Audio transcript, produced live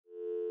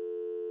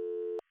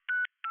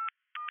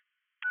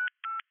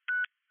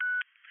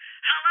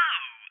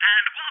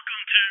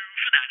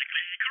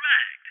Fanatically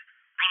Correct.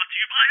 Brought to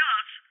you by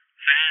us,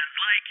 fans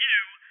like you,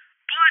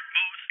 but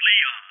mostly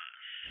us.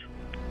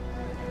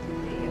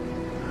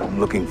 I'm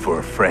looking for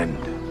a friend.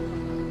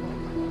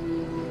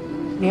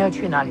 你要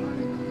去哪里？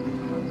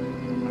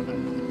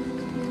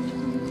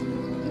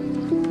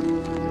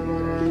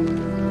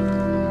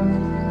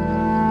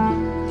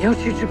你要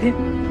去这边？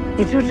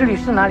你知道这里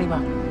是哪里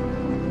吗？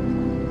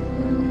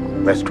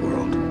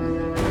 Westworld.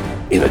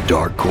 In a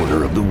dark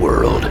corner of the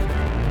world,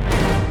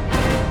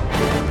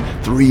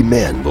 three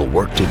men will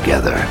work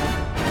together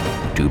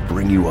to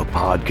bring you a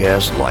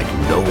podcast like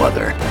no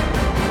other.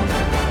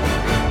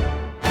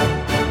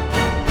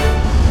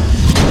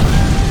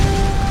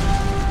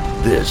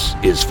 This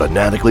is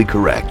Fanatically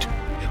Correct,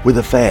 where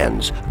the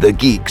fans, the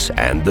geeks,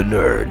 and the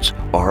nerds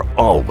are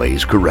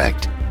always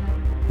correct.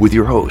 With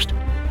your host,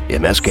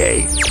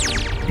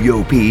 MSK,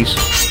 Yo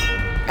Peace,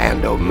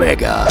 and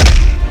Omega.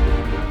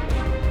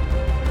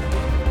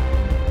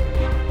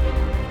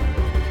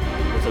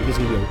 It's like this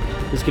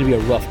is gonna be a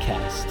rough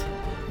cast.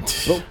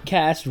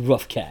 Broadcast,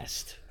 rough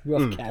cast.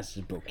 Rough cast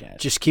is broadcast.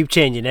 Just keep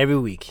changing every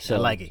week. So- I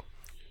like it.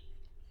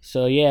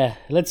 So yeah,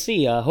 let's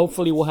see.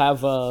 Hopefully we'll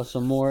have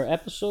some more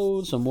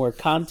episodes, some more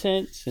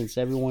content, since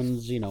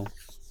everyone's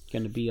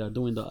going to be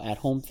doing the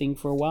at-home thing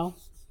for a while,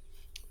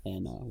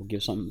 and we'll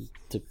give something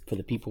for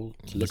the people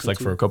to Looks listen like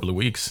to for a couple of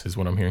weeks is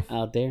what I'm hearing.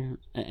 out there,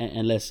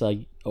 unless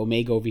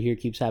Omega over here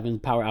keeps having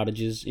power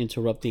outages,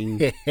 interrupting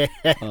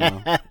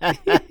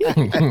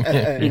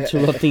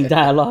interrupting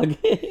dialogue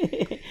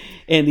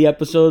in the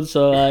episode.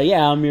 So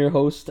yeah, I'm your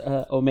host,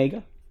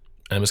 Omega.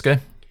 MSK?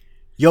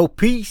 Yo,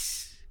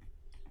 peace.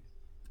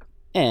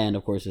 And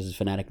of course, this is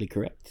Fanatically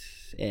Correct.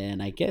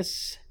 And I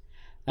guess,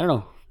 I don't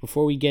know,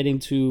 before we get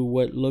into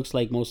what looks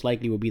like most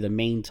likely will be the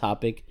main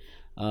topic,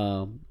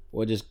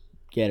 we'll just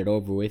get it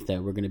over with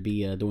that we're going to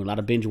be doing a lot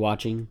of binge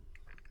watching,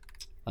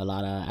 a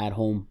lot of at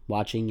home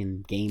watching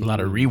and gaming. A lot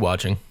of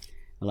rewatching.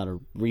 A lot of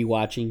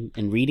rewatching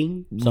and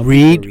reading.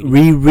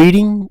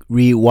 Rereading,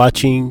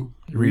 rewatching,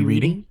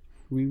 Rereading.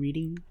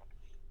 Rereading.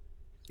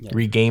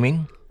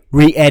 Regaming.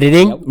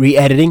 re-editing, Yep.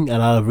 re-editing, a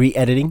lot of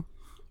re-editing.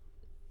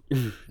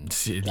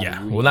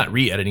 Yeah. Well, not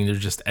re-editing. They're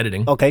just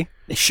editing. Okay,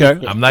 sure.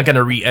 I'm not going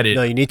to re-edit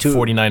No, you need to-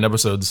 49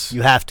 episodes.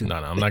 You have to. No,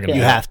 I'm not going to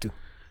You have to.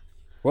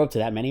 We're up to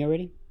that many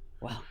already?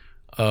 Wow.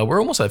 We're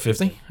almost at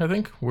 50, I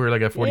think. We're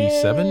like at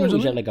 47 Yeah, or we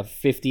something. should have like a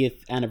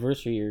 50th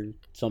anniversor or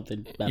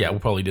something. I don't Yeah, know. we'll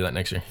probably do that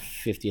next year.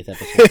 50th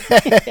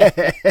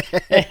episode.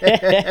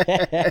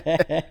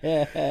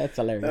 That's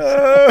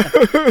hilarious.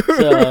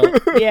 So,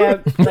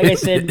 yeah, like I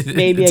said,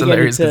 maybe it's I get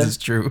hilarious because into, it's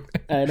true.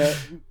 I know,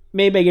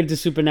 maybe I get into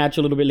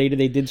Supernatural a little bit later.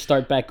 They did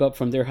start back up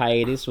from their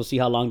hiatus. We'll see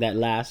how long that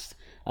lasts.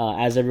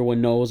 As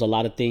everyone knows, a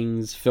lot of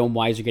things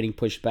film-wise are getting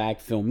pushed back.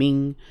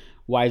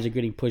 Filming-wise are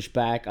getting pushed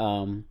back.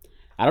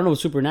 I don't know if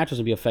Supernatural's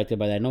going to be affected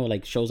by that. I know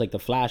like shows like The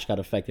Flash got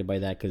affected by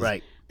that because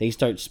Right. they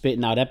start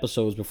spitting out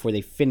episodes before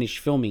they finish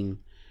filming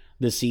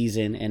the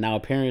season, and now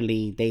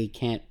apparently they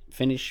can't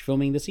finish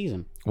filming the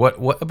season.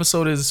 What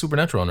episode is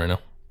Supernatural on right now?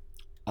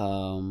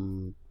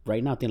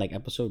 Right now I think like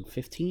episode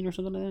 15 or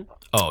something like that.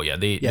 Oh, yeah.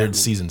 Their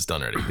season's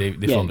done already. They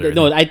Yeah, filmed it.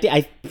 no,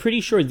 I'm pretty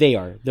sure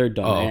they're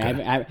done. Oh,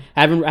 okay.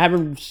 I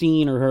haven't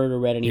seen or heard or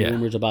read any Yeah.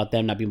 rumors about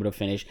them not being able to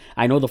finish.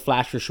 I know The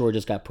Flash for sure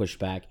just got pushed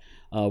back.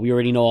 We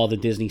already know all the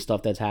Disney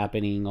stuff that's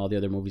happening, all the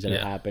other movies that are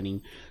Yeah.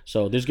 happening.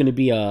 So there's going to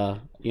be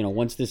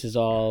once this is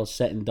all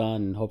said and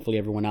done, and hopefully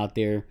everyone out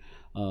there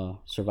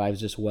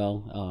survives this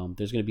well.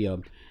 There's going to be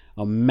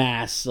a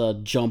mass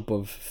jump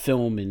of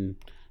film and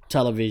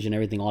television,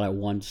 everything all at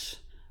once.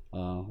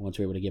 Once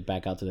we're able to get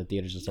back out to the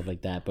theaters and stuff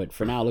like that. But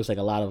for now, it looks like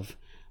a lot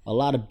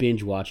of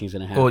binge watching is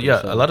going to happen. Well,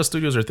 yeah. so- A lot of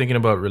studios are thinking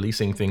about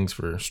releasing things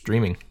for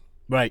streaming.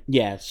 Right.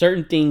 Yeah,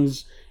 certain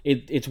things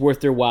it's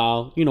worth their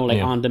while, like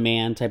Yeah. on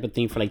demand type of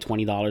thing for like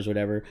 $20 or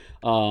whatever.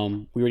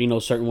 We already know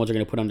certain ones are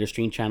going to put on their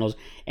stream channels.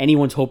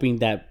 Anyone's hoping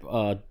that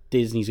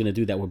Disney's going to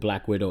do that with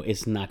Black Widow.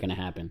 It's not going to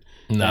happen.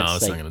 No,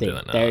 it's not gonna do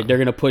that, no. They're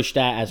going to push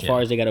that as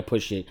far as they got to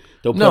push it.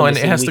 They'll put No, on and the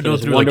it same has to weekend go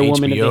as through like Wonder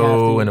Woman if they have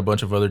HBO to. and a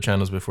bunch of other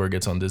channels before it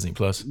gets on Disney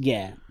Plus.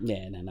 Yeah,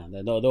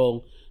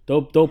 no.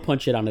 They'll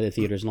punch it onto the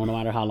theaters, no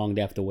matter how long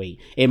they have to wait.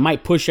 It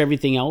might push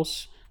everything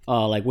else,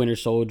 like Winter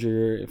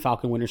Soldier,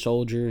 Falcon Winter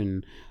Soldier,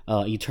 and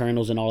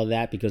Eternals and all of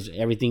that, because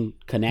everything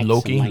connects.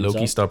 and lines Loki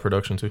up. stopped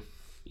production too.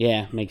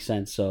 Yeah, makes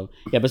sense. So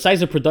yeah, besides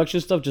the production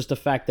stuff, just the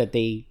fact that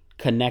they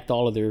connect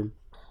all of their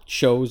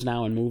shows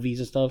now and movies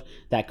and stuff,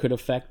 that could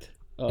affect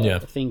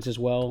things as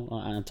well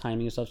on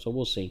timing and stuff. So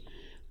we'll see.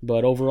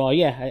 But overall,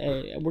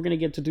 yeah, we're gonna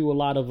get to do a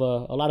lot of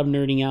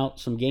nerding out,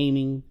 some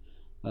gaming,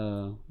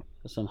 some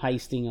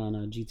heisting on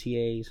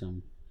GTA,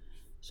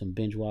 some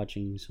binge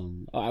watching,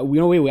 some. I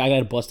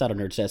gotta bust out a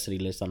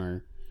Nerdcessity list on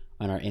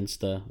our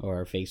Insta or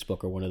our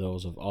Facebook or one of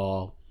those of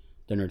all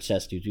the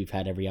Nerdcessities we've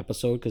had every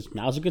episode, because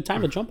now's a good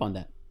time to jump on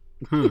that.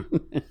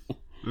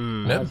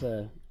 Yep.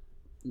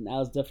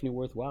 Now it's definitely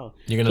worthwhile.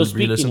 You're gonna So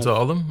speaking re-listen to of-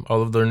 all of them,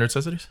 all of their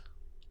necessities.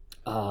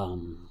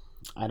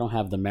 I don't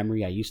have the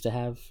memory I used to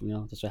have.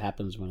 That's what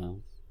happens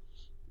when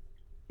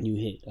you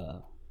hit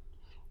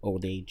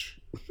old age.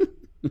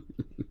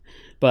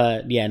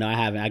 But yeah, no, I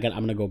haven't. I'm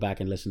gonna go back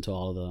and listen to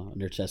all of the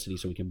Nerdcessity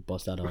so we can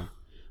bust out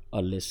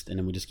a list, and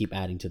then we just keep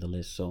adding to the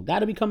list. So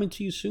that'll be coming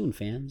to you soon,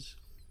 fans.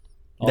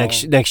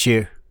 Next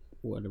year.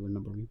 Whatever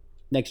number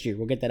next year,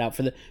 we'll get that out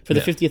for the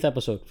 50th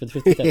episode. For the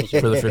 50th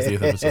episode. For the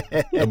 50th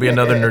episode, there'll be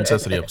another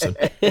Nerdcessity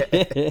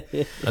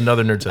episode.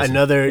 Another Nerdcessity.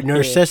 Another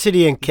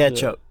Nerdcessity and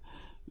catch up.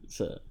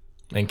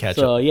 And catch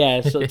So up.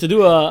 yeah, so to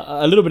do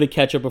a little bit of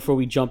catch up before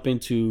we jump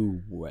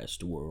into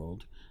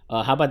Westworld.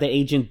 How about the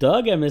Agent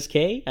Doug,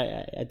 MSK?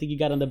 I think you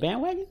got on the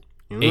bandwagon.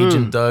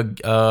 Agent Doug.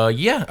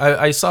 Yeah,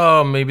 I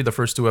saw maybe the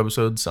first 2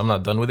 episodes. I'm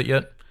not done with it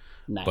yet.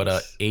 Nice.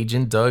 But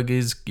Agent Doug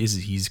is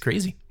he's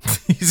crazy.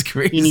 He's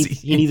crazy.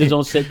 He needs his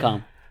own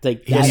sitcom.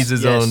 Like He needs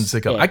his own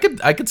sitcom. Yeah.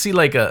 I could see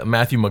like a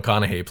Matthew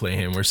McConaughey play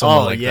him or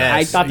someone like that.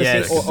 I thought the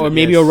yes, same, or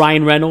maybe a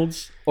Ryan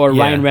Reynolds Yeah.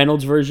 Ryan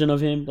Reynolds version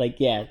of him. Like,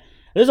 yeah,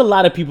 there's a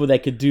lot of people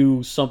that could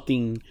do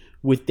something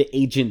with the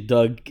Agent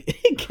Doug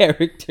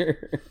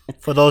character.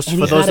 For those And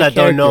he's that not a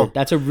don't know, character.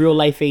 That's a real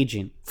life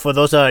agent. for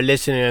those that are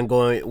listening and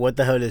going, what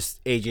the hell is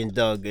Agent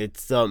Doug?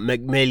 It's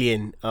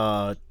Macmillan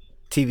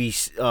TV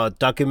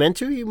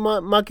documentary,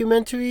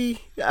 mockumentary.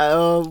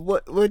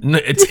 What? No,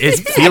 it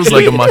feels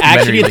like a mockumentary.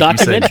 Actually a like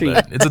you said, documentary.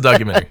 but it's a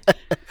documentary.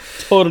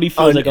 Totally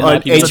feels like a on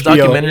documentary. It's a HBO.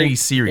 documentary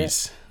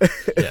series.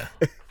 Yeah.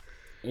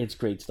 It's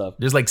great stuff.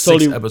 There's like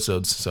Totally- 6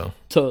 episodes, so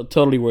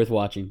Totally worth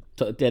watching.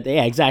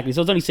 Yeah, exactly.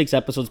 So it's only 6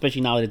 episodes,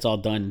 especially now that it's all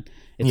done.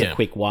 It's Yeah. a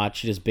quick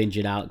watch. Just binge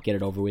it out, get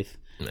it over with.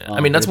 I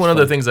mean that's It's one of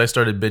the fun. things I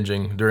started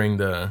binging during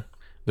the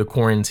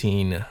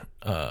quarantine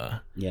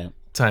Yeah.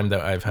 time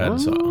that I've had.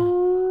 So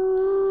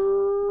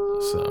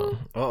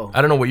Oh,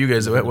 I don't know what you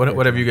guys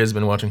what have you guys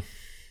been watching?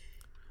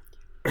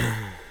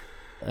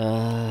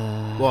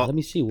 Let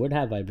me see. What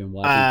have I been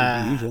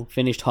watching? The usual.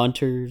 Finished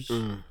Hunters.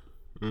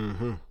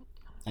 mm-hmm.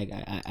 I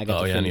got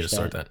Oh to yeah, I finish need to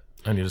start that.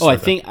 I need to Oh,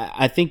 start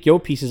I think your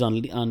piece is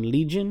on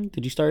Legion.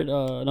 Did you start?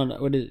 No,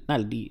 what is it?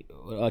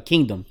 Not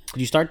Kingdom. Did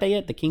you start that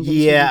yet? The Kingdom.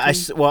 Yeah,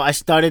 season two? I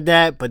started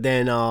that, but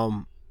then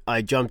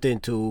I jumped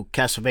into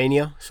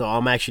Castlevania, so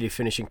I'm actually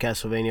finishing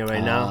Castlevania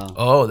right now.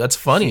 Oh, that's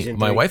funny. Season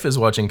My 3. wife is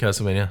watching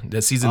Castlevania.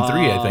 That's season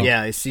 3, I think.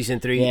 Yeah, it's season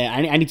 3. Yeah,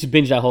 I need to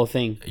binge that whole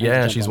thing. I need to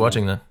Yeah, jump she's on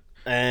watching that.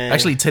 And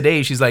Actually,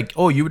 today she's like,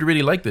 "Oh, you would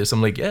really like this."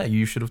 I'm like, "Yeah,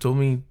 you should have told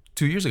me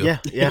 2 years ago."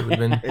 yeah, It would have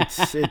been,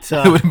 it's it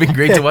would have been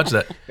great to watch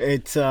that.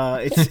 it's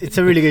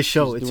a really good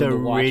show. Just It's a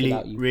doing the watch really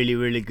without you.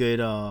 really good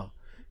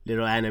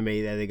little anime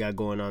that they got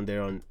going on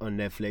there on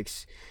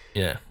Netflix.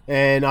 Yeah.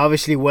 And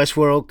obviously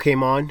Westworld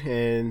came on,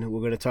 and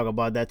we're gonna talk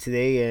about that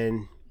today.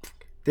 And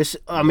this,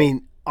 I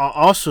mean,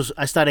 also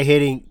I started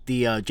hitting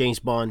the James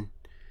Bond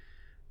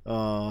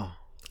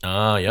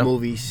Yeah.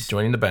 movies.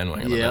 Joining the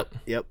bandwagon. on Yep, that.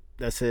 yep.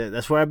 That's it.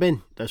 That's where I've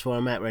been. That's where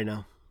I'm at right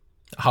now.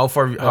 How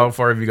far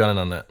have you gotten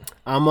on that?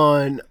 I'm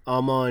on.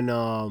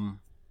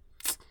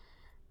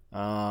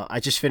 I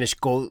just finished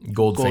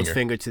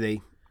Goldfinger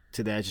today.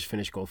 Today I just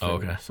finished Goldfinger. Oh,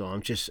 okay. So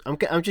I'm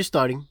just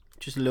starting.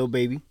 Just a little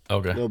baby.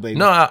 Okay. Little baby.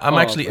 No, I'm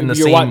actually in the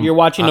you're same. You're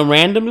watching them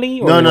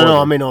randomly? Or No, in no, no.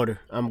 order? I'm in order.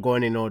 I'm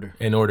going in order.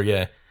 In order,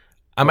 yeah.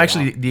 I'm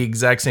actually the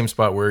exact same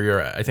spot where you're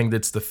at. I think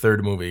that's the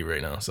 3rd movie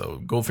right now. So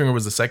Goldfinger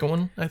was the 2nd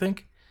one, I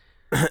think.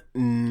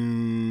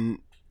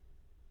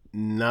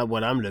 Not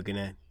what I'm looking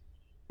at.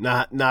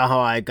 Not how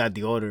I got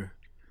the order.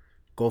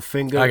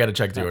 Goldfinger. I gotta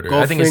check the order.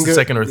 I think it's the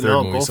Goldfinger- 2nd or 3rd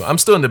no, movie. So I'm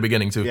still in the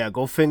beginning too. Yeah,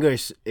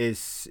 Goldfinger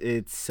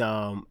is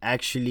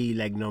actually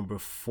like number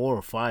 4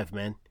 or 5,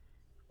 man.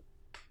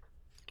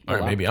 All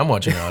right, maybe I'm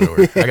watching it out of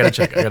order. I gotta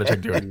check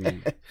the order.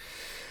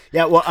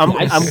 Yeah, well,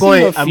 I've I'm seen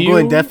going. a I'm few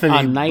going on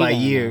definitely Night by Owl.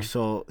 year.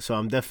 So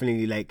I'm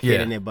definitely like Yeah.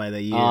 hitting it by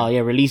the year. Oh, yeah,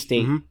 release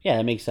date. Mhm. Yeah,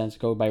 that makes sense.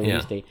 Go by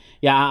release Yeah. date.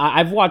 Yeah,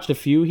 I've watched a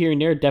few here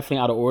and there, definitely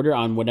out of order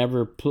on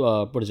whatever,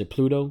 what is it,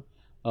 Pluto?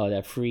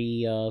 That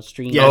free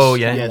stream. Yes, Oh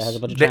yeah, that has a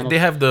bunch of they channels.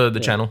 have the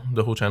channel,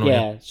 the whole channel.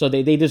 Yeah, so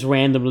they just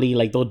randomly,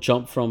 like, they'll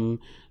jump from,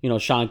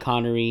 Sean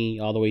Connery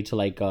all the way to,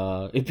 like,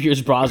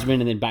 Pierce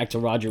Brosnan and then back to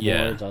Roger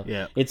Yeah. Moore. So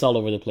Yeah. it's all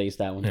over the place,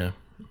 that one. Yeah.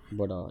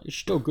 But it's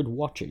still good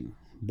watching.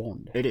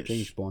 Bond. It is.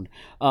 James Bond.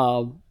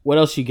 What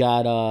else you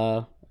got?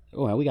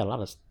 We got a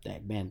lot of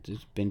man,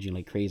 just binging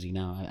like crazy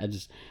now. I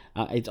just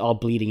it's all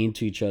bleeding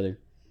into each other.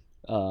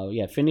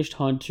 Finished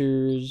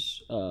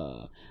Hunters.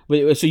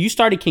 Wait, so you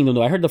started Kingdom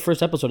though. I heard the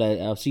first episode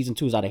of season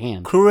 2 is out of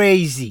hand.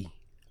 Crazy.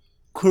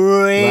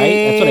 Right?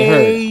 That's what I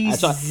heard.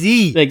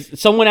 Crazy. Like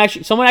someone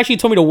actually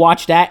told me to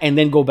watch that and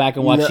then go back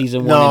and watch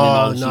season 1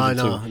 and then on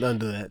season 2. Don't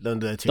do that. Don't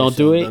do that. To Don't yourself.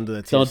 do it. Don't do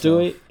that. To Don't do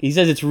yourself. it. He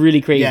says it's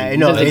really crazy. Yeah, He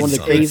no, says it's one of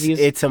the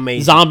craziest it's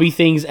amazing. zombie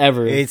things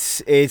ever.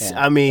 It's.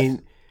 I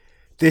mean,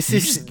 this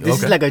is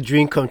Okay. like a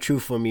dream come true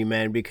for me,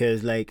 man.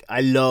 Because like I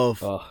love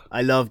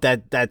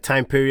that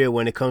time period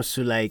when it comes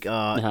to like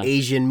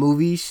Asian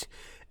movies,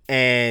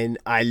 and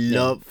I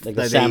love like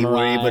the that they were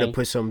samurai. able to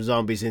put some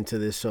zombies into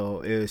this.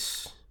 So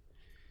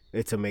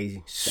it's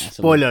amazing.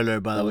 Spoiler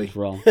alert, by the way.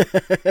 wrong.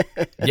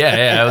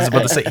 Yeah. I was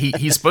about to say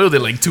he spoiled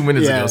it like 2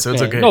 minutes Yeah. ago, so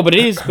it's okay. No, but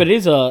it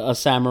is a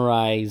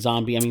samurai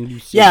zombie. I mean, you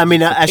see, Yeah, I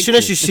mean, it's a as soon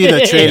as you picture. see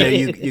the trailer,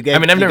 you get. I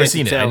mean, I've you never get to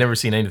seen it. tell. I've never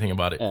seen anything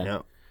about it. Yeah.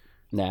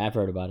 Nah, I've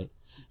heard about it.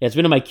 it's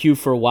been on my queue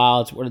for a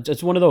while.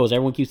 It's one of those.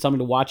 Everyone keeps telling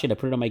me to watch it. I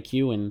put it on my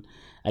queue, and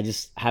I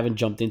just haven't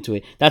jumped into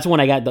it. That's when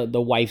I got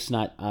the wife's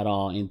not at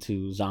all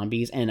into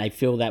zombies, and I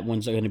feel that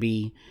one's going to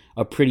be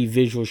a pretty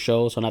visual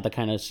show, so not the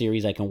kind of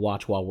series I can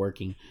watch while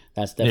working.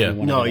 That's definitely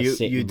one. No, you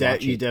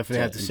definitely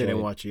have to sit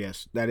and watch it.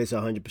 Yes, that is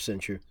 100%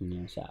 true.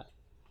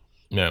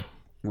 Yeah.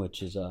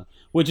 Which is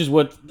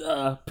what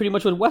pretty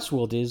much what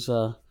Westworld is.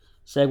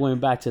 Segueing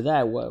back to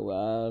that,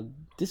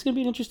 this is gonna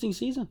be an interesting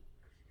season.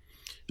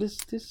 It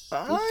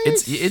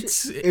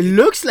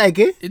looks like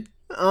it.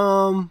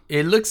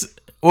 It looks.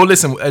 Well,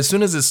 listen. As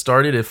soon as it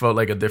started, it felt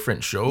like a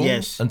different show.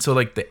 Yes. Until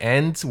like the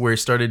end, where it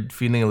started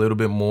feeling a little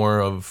bit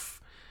more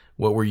of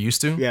what we're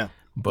used to. Yeah.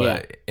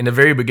 But in the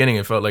very beginning,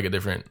 it felt like a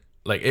different.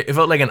 Like it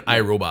felt like an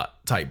iRobot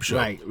type show.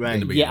 Right.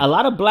 Yeah, a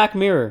lot of Black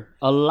Mirror,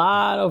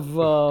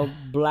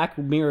 Black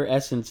Mirror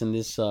essence in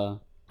this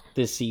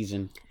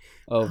season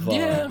of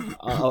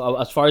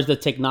as far as the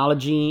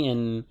technology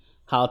and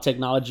how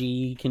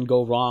technology can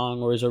go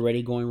wrong or is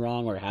already going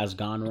wrong or has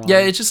gone wrong. Yeah,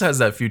 it just has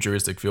that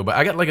futuristic feel. But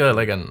I got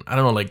an I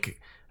don't know,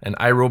 like an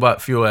iRobot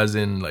feel, as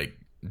in like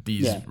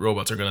these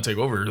robots are gonna take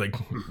over like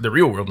the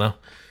real world now.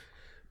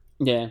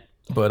 Yeah.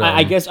 But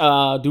I guess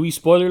do we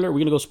spoiler alert? We're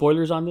gonna go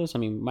spoilers on this. I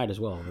mean, might as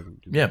well.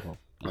 Yeah.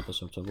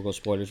 Episode, so we'll go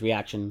spoilers.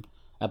 Reaction,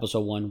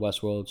 episode 1,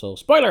 Westworld. So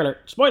spoiler alert.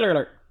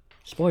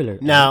 Spoiler.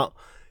 Now,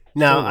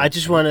 I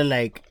just want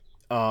to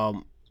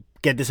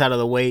get this out of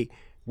the way.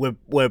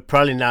 We're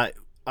probably not.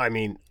 I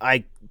mean,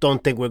 I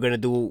don't think we're gonna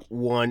do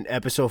one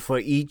episode for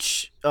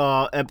each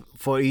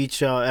episode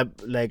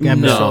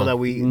that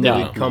we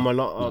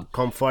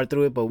come far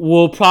through it. But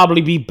we'll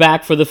probably be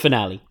back for the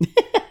finale.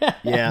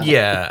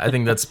 Yeah, I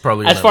think that's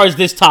probably as far as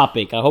this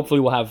topic. Hopefully,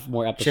 we'll have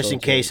more episodes. Just in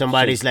case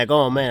somebody's like,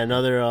 "Oh man,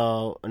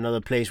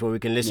 another place where we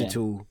can listen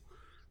to,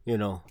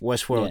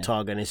 Westworld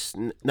talk," and it's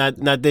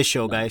not this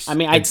show, guys. I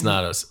mean, it's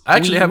not us. I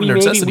actually have a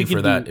necessity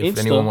for that. If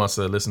anyone wants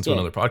to listen to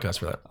another podcast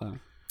for that.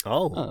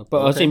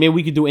 But I was saying maybe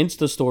we could do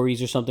Insta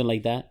stories or something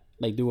like that.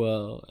 Like do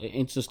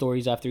Insta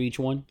stories after each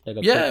one. Like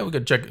we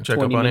could check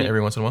up on it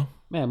every once in a while.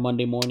 Yeah,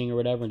 Monday morning or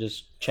whatever, and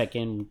just check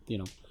in.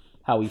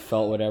 How we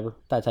felt, whatever,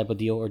 that type of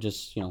deal, or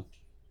just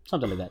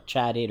something like that.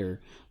 Chat it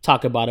or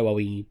talk about it while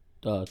we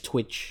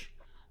Twitch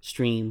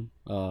stream.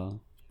 Red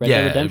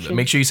Dead Redemption.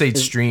 Make sure you say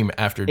stream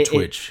after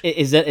Twitch.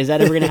 Is that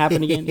ever gonna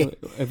happen again?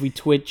 If we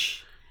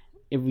Twitch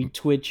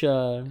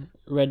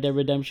Red Dead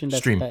Redemption,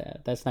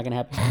 that's not gonna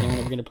happen. Anyone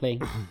ever gonna play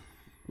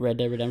Red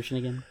Dead Redemption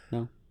again?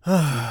 No.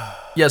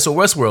 Yeah. So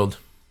Westworld.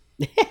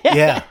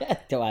 Yeah.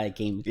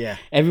 Yeah.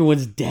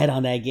 Everyone's dead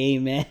on that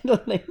game, man.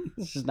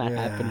 This is not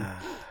happening.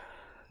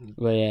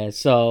 But yeah,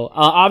 so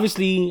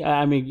obviously,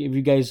 I mean, if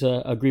you guys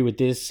agree with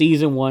this,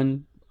 season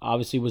 1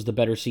 obviously was the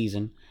better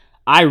season.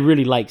 I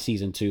really like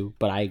season 2,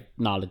 but I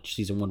acknowledge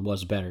season 1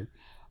 was better.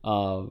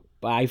 But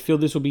I feel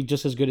this will be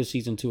just as good as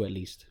season 2 at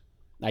least.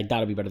 I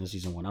doubt it'll be better than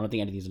season 1. I don't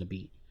think anything's gonna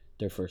beat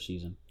their first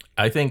season.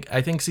 I think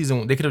season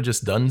 1, they could have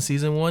just done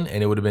season 1,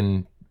 and it would have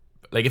been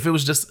like if it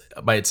was just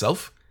by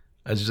itself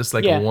as just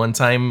like a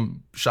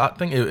one-time shot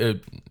thing.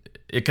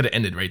 It could have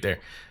ended right there.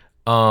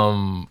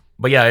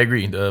 But yeah, I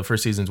agree. The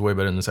first season's way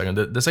better than the second.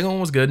 The second one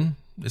was good.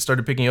 It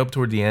started picking up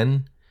toward the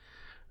end.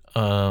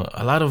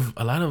 A lot of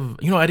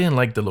I didn't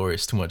like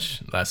Dolores too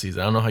much last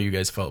season. I don't know how you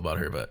guys felt about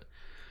her, but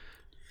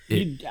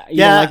you don't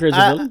like her as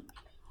a villain?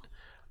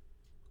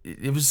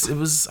 It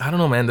was I don't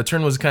know, man. The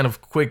turn was kind of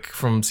quick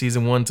from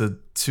season 1 to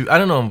 2. I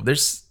don't know.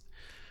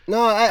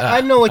 I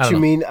know what you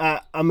mean.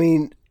 I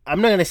mean, I'm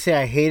not gonna say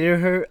I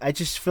hated her. I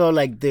just felt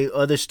like the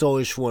other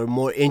stories were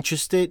more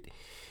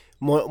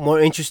more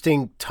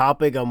interesting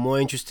topic, a more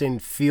interesting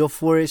feel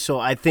for it.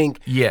 So I think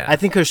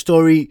her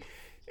story.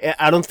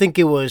 I don't think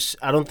it was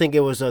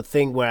a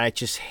thing where I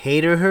just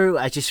hated her.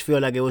 I just feel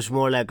like it was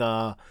more like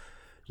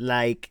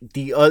like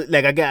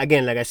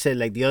I said,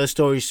 like the other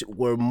stories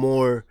were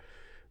more.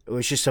 It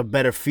was just a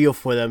better feel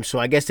for them. So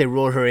I guess they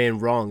wrote her in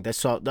wrong.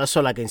 That's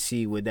all I can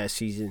see with that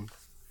season.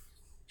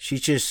 She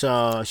was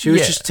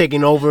just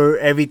taking over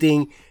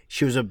everything.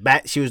 She was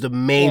the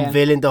main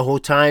villain the whole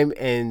time,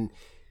 and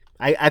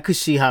I could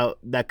see how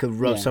that could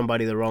rub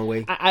somebody the wrong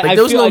way.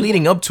 There was no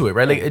leading up to it,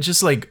 right? Like it's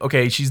just like,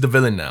 okay, she's the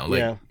villain now.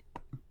 Like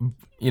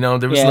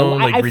there was no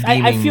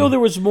redeeming. I feel there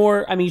was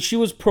more. I mean, she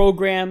was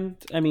programmed.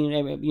 I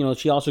mean,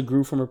 she also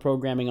grew from her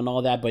programming and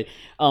all that. But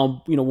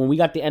when we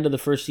got the end of the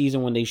first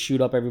season, when they shoot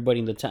up everybody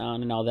in the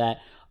town and all that,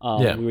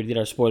 we did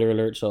our spoiler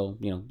alert, so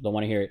don't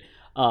want to hear it.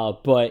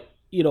 But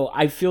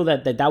I feel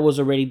that was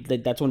already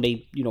that's when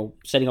they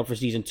setting up for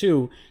season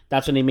 2.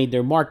 That's when they made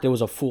their mark. There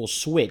was a full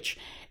switch.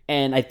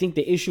 And I think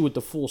the issue with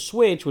the full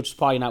switch, which is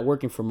probably not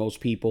working for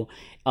most people,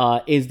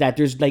 is that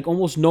there's like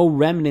almost no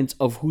remnants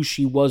of who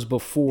she was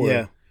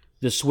before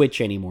the switch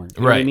anymore.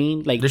 You know what I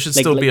mean? Like there should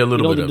still be a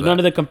little bit of none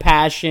of the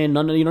compassion,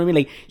 none of, you know what I mean?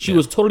 Like she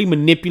was totally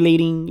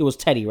manipulating. It was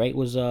Teddy, right? It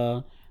was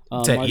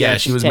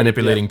She was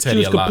manipulating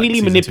Teddy. She was completely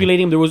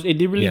manipulating him.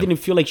 It really Yeah. didn't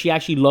feel like she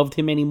actually loved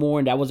him anymore,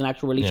 and that was an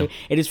actual relationship.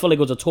 It just felt like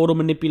it was a total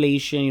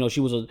manipulation. She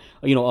was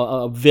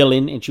a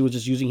villain, and she was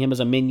just using him as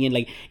a minion.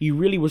 Like, you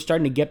really were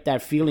starting to get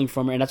that feeling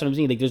from her, and that's what I'm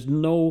saying. Like, there's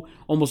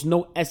almost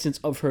no essence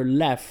of her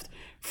left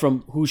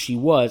from who she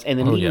was, and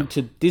then leading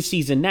to this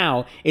season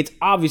now, it's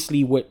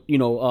obviously what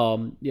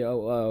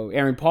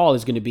Aaron Paul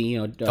is going to be.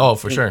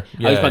 For sure.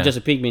 I was called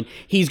Jesse Pinkman.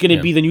 He's going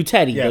to be the new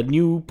Teddy, the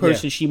new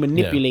person she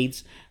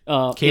manipulates.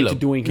 Into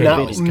doing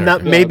her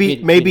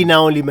bidding. Maybe not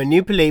only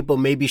manipulate, but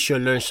maybe she'll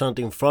learn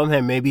something from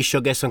him. Maybe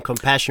she'll get some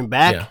compassion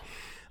back.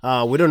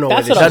 We don't know.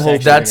 That's what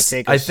what this is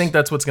take us. I think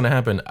that's what's gonna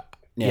happen.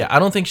 Yeah, I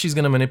don't think she's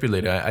gonna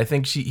manipulate her. I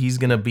think he's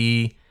gonna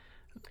be.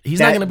 He's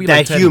not gonna be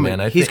like Teddy,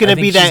 man. She's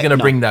gonna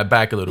bring that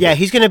back a little bit. Yeah,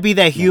 he's gonna be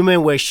that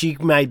human where she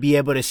might be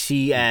able to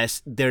see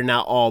as they're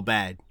not all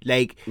bad.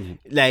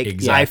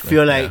 Exactly. I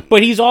feel like,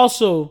 but he's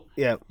also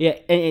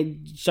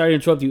and sorry to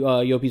interrupt you,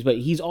 Yopis, but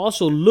he's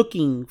also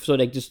looking. So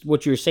like just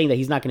what you're saying, that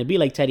he's not gonna be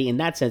like Teddy in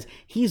that sense.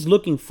 He's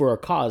looking for a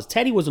cause.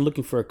 Teddy wasn't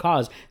looking for a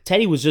cause.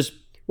 Teddy was just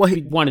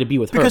he wanted to be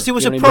with her because he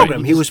was a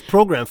program. He was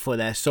programmed for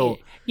that. So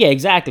yeah,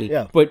 exactly.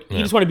 Yeah. But he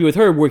just wanted to be with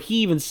her. Where he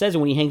even says it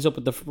when he hangs up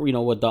with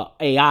the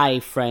AI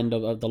friend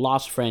of the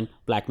lost friend,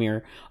 Black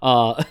Mirror,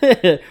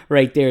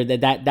 right there.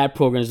 That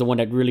program is the one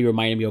that really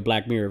reminded me of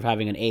Black Mirror, of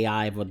having an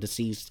AI of a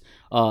deceased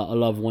a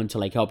loved one to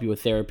like help you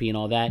with therapy and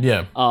all that.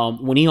 Yeah.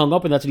 When he hung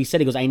up, and that's what he said.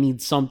 He goes, "I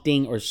need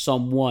something or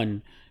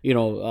someone."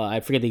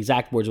 I forget the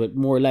exact words, but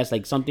more or less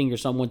like something or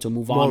someone to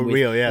move on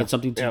with, and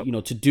something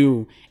to to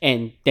do.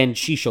 And then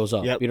she shows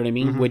up. You know what I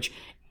mean? Mm-hmm. Which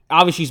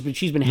obviously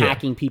she's been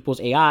hacking people's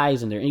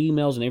AIs and their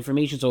emails and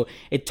information, so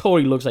it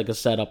totally looks like a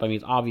setup. I mean,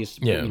 it's obvious.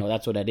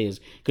 That's what that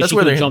is. That's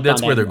where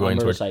they're going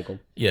towards.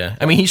 Yeah,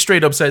 I mean, he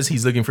straight up says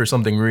he's looking for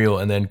something real,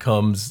 and then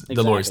comes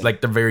Dolores,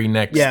 like the very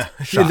next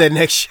shot. The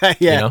next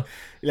shot. Yeah,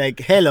 like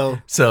hello.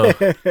 So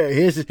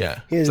here's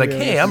it's like,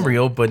 hey, I'm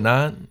real, but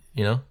not.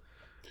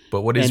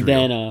 But what is real?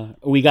 And then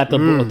we got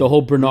the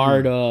whole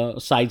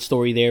Bernard side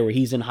story there, where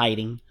he's in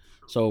hiding.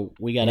 So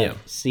we gotta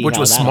see. Which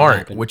was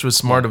smart. Which was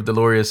smart of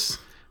Dolores.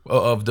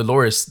 Of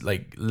Dolores,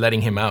 like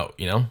letting him out.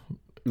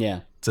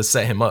 To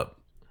set him up.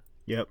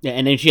 Yep. Yeah,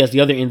 and then she has the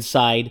other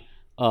inside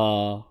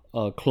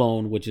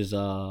clone, which is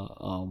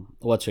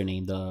what's her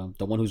name?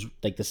 The one who's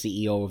like the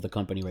CEO of the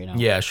company right now.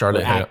 Yeah,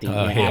 Charlotte acting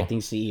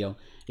CEO.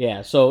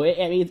 Yeah, so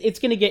it's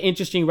gonna get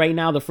interesting right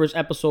now. The first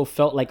episode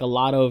felt like a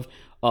lot of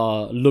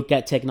look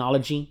at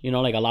technology,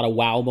 like a lot of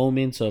wow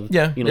moments of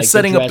it's like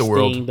setting up the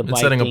world. It's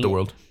setting up the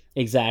world.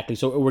 Exactly.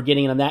 So we're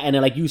getting on that, and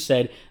then like you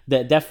said,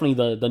 that definitely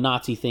the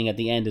Nazi thing at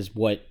the end is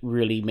what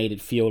really made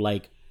it feel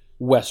like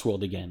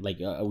Westworld again. Like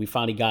we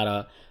finally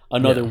got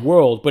another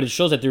world, but it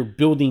shows that they're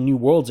building new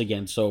worlds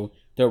again. So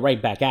they're right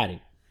back at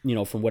it,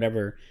 from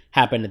whatever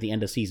happened at the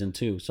end of season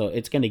 2. So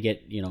it's gonna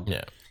get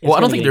Yeah. Well, I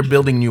don't think they're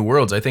building new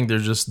worlds. I think they're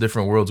just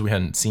different worlds we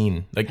hadn't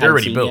seen. Like they're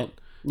already built.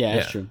 Yeah,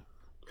 that's true.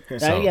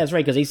 That's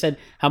right, because they said,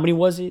 how many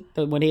was it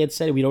when they had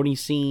said it? We'd only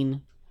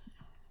seen.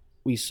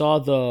 We saw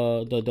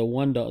the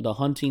one, the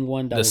hunting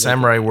one, the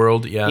samurai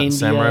world, India,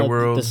 samurai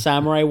world, the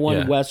samurai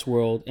one,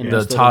 Westworld, and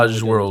the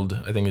Taj world.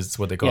 I think is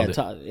what they called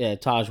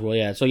it. Taj world.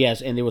 Yeah. So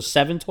yes, and there was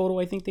 7 total.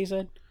 I think they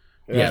said.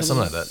 Yeah,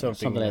 something like that.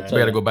 Something like that. We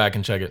got to go back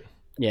and check it.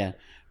 Yeah,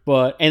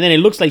 and then it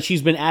looks like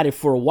she's been at it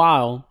for a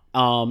while,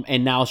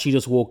 and now she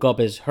just woke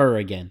up as her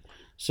again.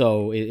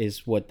 So it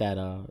is what that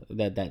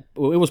it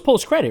was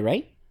post credit,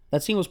 right?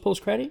 That scene was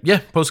post credit.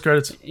 Yeah, post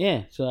credits.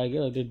 Yeah, so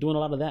they're doing a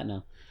lot of that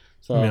now.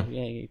 So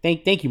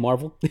thank you,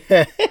 Marvel.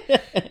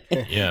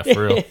 Yeah,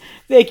 for real.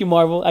 Thank you,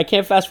 Marvel. I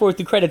can't fast forward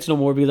through credits no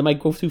more because I might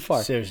go too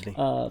far. Seriously.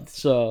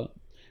 So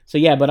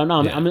yeah, but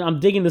I'm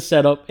digging the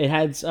setup. It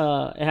had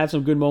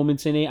some good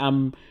moments in it.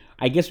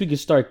 I guess we could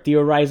start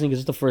theorizing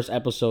because it's the first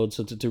episode,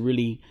 so to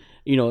really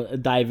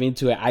dive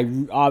into it.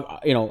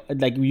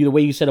 Like the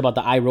way you said about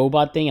the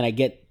iRobot thing, and I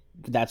get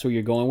that's where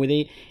you're going with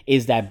it.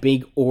 Is that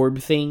big orb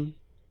thing?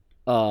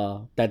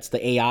 That's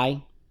the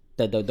AI.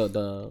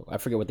 The I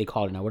forget what they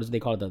call it now. What do they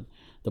call it?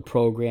 The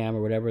program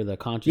or whatever, the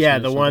consciousness. Yeah,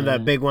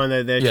 that big one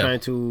that they're trying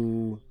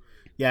to.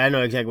 Yeah, I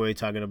know exactly what you're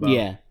talking about.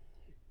 Yeah,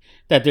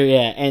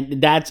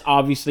 and that's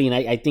obviously, and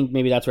I think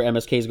maybe that's where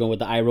MSK is going with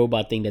the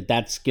iRobot thing.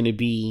 That's going to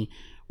be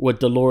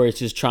what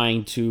Dolores is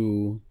trying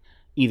to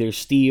either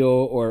steal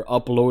or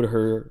upload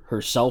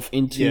herself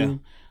into.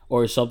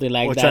 Or something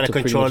like or that to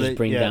control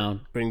pretty much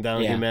just bring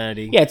down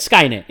humanity. Yeah, it's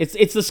Skynet.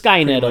 It's the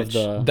Skynet of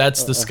the.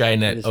 That's the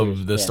Skynet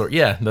of the story.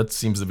 Yeah, that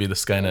seems to be the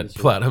Skynet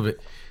plot of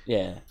it.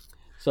 Yeah.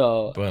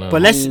 So,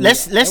 but let's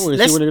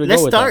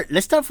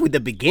start with the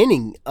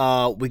beginning.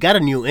 We got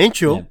a new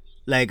intro. Yeah.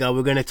 Like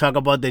we're gonna talk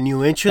about the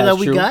new intro that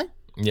we got.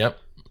 Yep,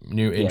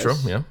 new intro.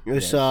 Yeah,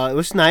 it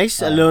was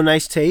nice. A little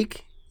nice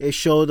take. It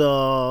showed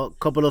a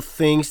couple of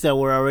things that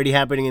were already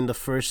happening in the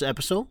first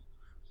episode.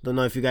 Don't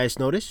know if you guys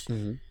noticed.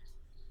 Mm-hmm.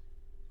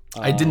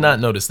 I did not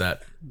notice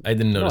that. I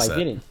didn't notice that.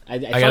 I didn't. I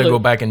gotta go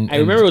back and. I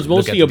remember it was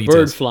mostly a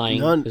bird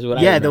flying.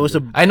 There was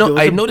a. I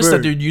noticed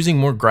that they're using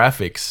more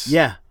graphics.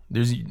 Yeah,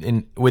 There's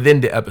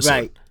within the episode.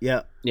 Right.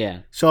 Yeah. Yeah.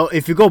 So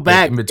if you go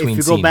back, in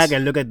between back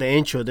and look at the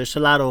intro, there's a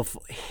lot of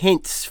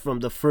hints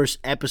from the first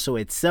episode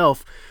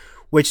itself,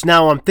 which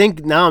now I'm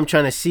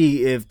trying to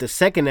see if the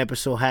second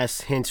episode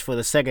has hints for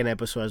the second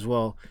episode as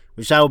well,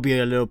 which that would be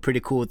a little pretty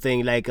cool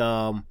thing. Like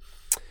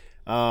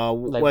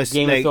what's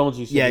Game of Thrones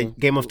used to do.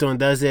 Game of Thrones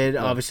does it.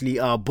 Yeah. Obviously,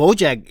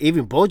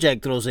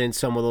 BoJack throws in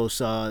some of those.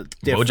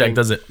 BoJack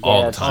does it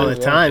all the time. All the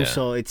time. Yeah.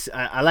 So it's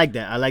I like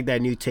that. I like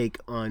that new take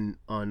on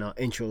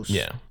intros.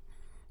 Yeah,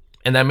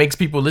 and that makes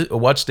people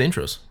watch the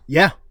intros.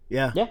 Yeah.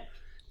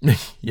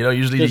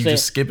 Usually you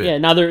just skip it. Yeah,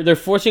 now they're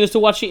forcing us to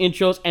watch the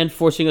intros and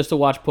forcing us to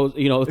watch through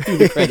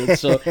the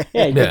credits. So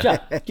yeah, good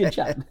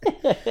job.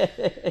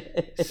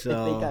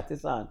 So they got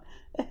this on.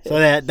 So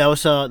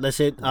that's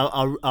it.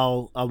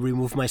 I'll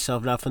remove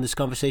myself now from this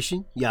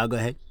conversation. Yeah, I'll go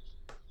ahead.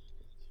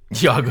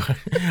 Yeah, I'll go.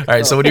 All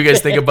right. So what do you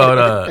guys think about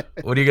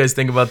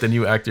the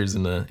new actors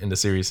in the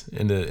series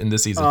in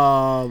this season?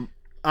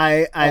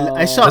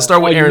 I saw. Let's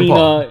start with Aaron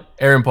Paul.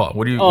 Aaron Paul.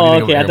 What do you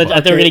think of Aaron Paul? I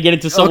thought we were gonna get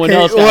into someone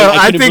else. Well,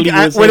 I think.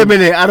 Wait a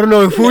minute. I don't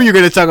know who you're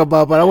gonna talk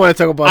about, but I want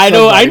to talk about.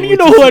 You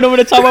know who I don't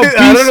want to talk about.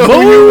 I don't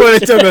know who you want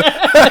to talk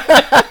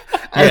about.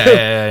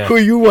 Yeah. Who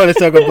you want to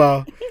talk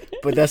about?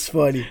 But that's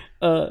funny.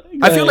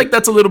 I feel like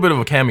that's a little bit of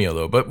a cameo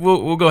though. But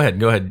we'll go ahead.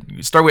 Go ahead.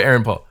 Start with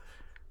Aaron Paul.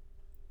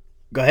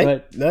 Go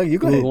ahead. No, you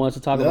go ahead. Who wants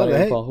to talk about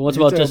Aaron Paul? Who wants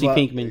to talk about Jesse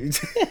Pinkman?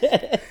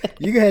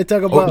 You go ahead and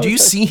talk about. Do you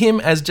see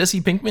him as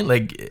Jesse Pinkman?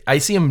 Like I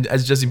see him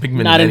as Jesse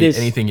Pinkman in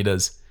anything he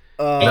does.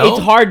 No? It's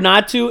hard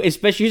not to,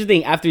 especially here's the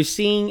thing. After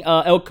seeing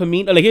El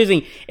Camino, like here's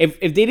the thing: if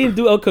they didn't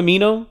do El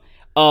Camino,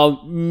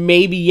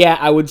 maybe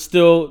I would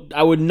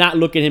not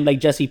look at him like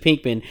Jesse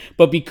Pinkman.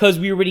 But because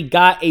we already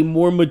got a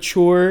more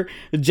mature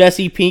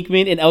Jesse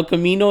Pinkman in El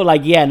Camino,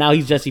 now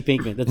he's Jesse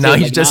Pinkman.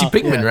 He's Jesse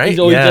Pinkman, right? He's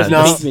always Jesse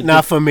Pinkman.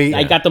 Not for me.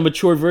 I got the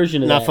mature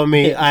version of that. Not for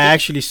me. I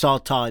actually saw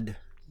Todd.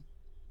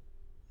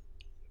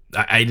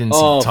 I didn't see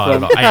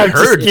Todd at all. I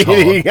heard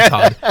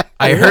Todd.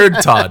 I heard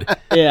Todd.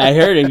 Yeah, I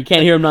heard him. You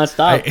can't hear him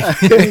nonstop.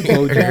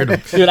 I heard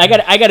him. Dude,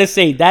 I gotta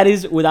say, that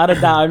is without a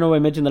doubt. I don't know if I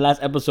mentioned the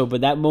last episode,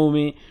 but that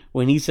moment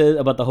when he said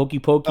about the hokey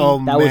pokey,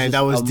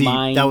 that was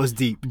deep. That was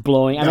deep.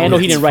 Blowing. I know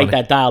he didn't write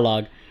that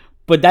dialogue,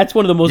 but that's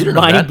one of the most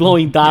mind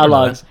blowing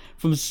dialogues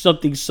from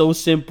something so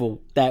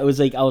simple. That was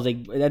like, I was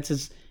like, that's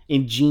just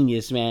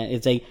ingenious, man.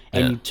 It's like,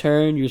 and you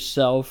turn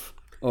yourself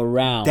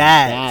around.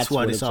 That's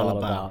what it's all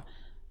about.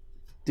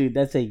 Dude,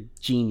 that's a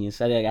genius.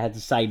 I had to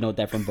side note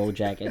that from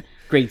BoJack.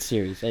 Great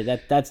series.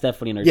 That's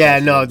definitely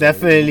an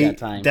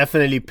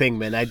definitely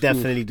Pinkman. I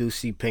definitely do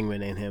see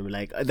Pinkman in him.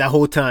 Like that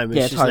whole time,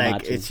 it's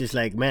just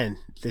like, man,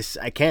 this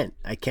I can't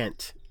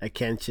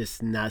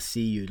just not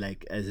see you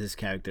like as this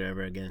character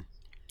ever again.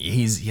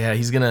 He's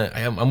gonna.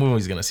 I'm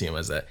always gonna see him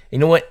as that. You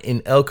know what?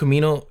 In El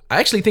Camino, I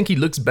actually think he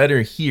looks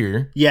better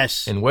here.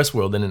 Yes. In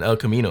Westworld than in El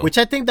Camino, which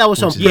I think that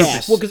was on purpose.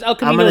 Yeah. Well, because El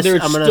Camino, they're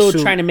still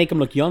trying to make him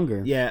look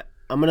younger. Yeah.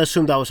 I'm gonna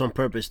assume that was on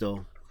purpose,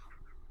 though.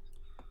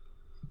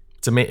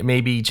 To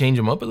maybe change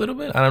him up a little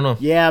bit. I don't know.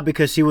 Yeah,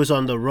 because he was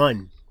on the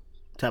run,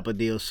 type of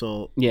deal.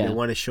 So they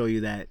want to show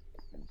you that,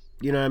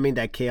 you know what I mean?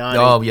 That chaotic.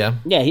 Oh yeah.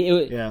 Yeah.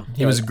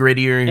 He was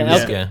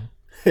grittier.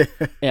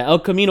 El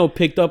Camino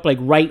picked up like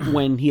right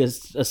when he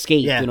has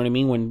escaped. Yeah. You know what I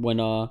mean? When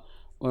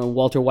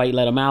Walter White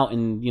let him out,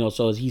 and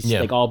so he's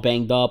like all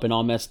banged up and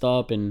all messed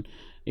up and.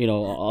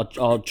 All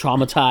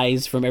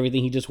traumatized from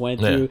everything he just went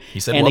through. He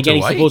said, and Walter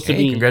White, supposed to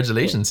be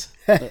congratulations.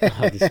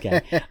 This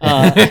guy.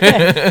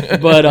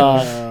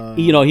 But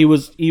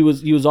he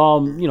was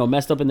all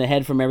messed up in the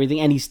head from everything,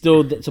 and he's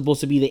still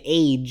supposed to be the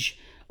age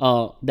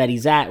that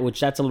he's at, which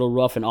that's a little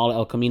rough in all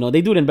El Camino.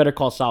 They do it in Better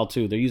Call Saul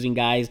too. They're using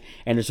guys,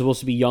 and they're supposed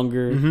to be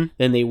younger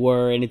than they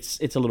were, and it's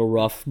a little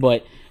rough.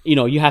 But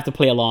you have to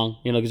play along,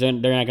 because they're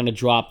not going to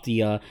drop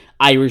the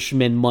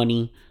Irishman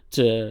money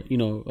to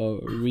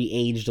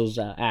re-age those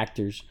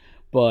actors,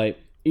 but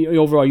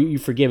overall you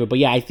forgive it. But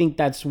yeah, I think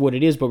that's what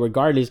it is. But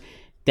regardless,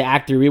 the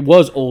actor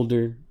was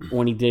older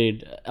when he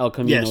did El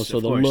Camino, so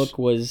the look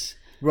was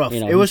rough.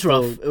 It was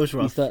rough.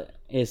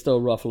 It's still a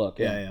rough look.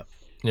 Yeah.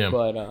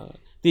 But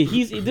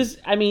he's this.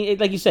 I mean,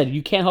 like you said,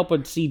 you can't help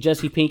but see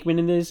Jesse Pinkman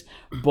in this,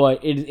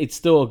 but it's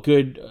still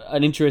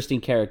an interesting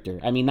character.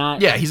 I mean,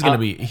 not. Yeah, he's gonna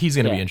be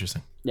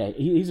interesting. Yeah,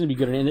 he's going to be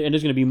good, and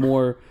there's going to be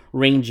more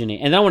range in it.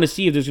 And I want to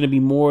see if there's going to be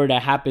more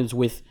that happens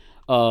with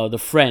the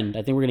friend.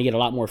 I think we're going to get a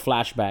lot more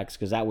flashbacks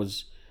because that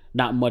was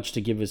not much to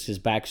give us his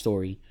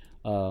backstory.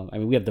 I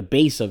mean, we have the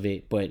base of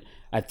it, but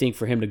I think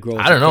for him to grow...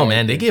 I don't know,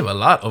 man. They gave a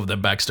lot of the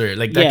backstory.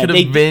 Like, that could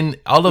have been...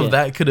 All of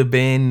that could have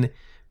been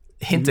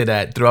hinted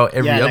at throughout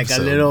every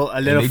episode. Like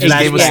a little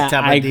flashback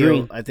type of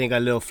deal. I think a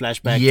little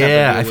flashback.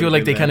 Yeah, I feel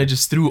like they kind of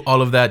just threw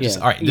all of that. Just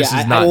all right, this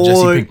is not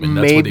Jesse Pinkman.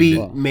 That's what they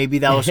did. Maybe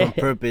that was on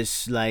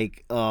purpose,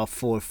 like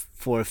for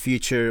a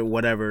future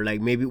whatever.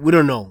 Like maybe we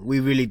don't know. We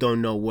really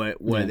don't know where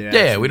they're.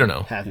 Yeah, we don't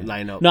know.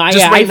 Line up. No,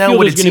 just right now,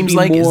 what it seems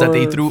like is that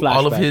they threw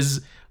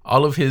flashbacks.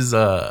 all of his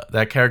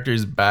that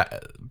character's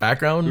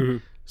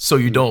background, so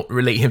you don't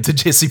relate him to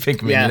Jesse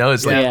Pinkman.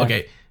 It's like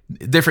okay,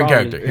 different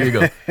character. Here you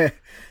go.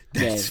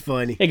 That's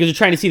funny. Because you're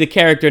trying to see the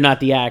character, not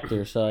the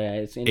actor. So yeah,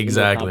 it's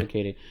exactly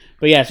complicated.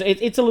 But yeah, so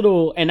it's a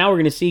little. And now we're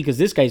gonna see because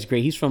this guy's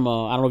great. He's from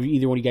I don't know if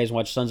either one of you guys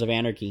watch Sons of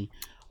Anarchy,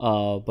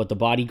 but the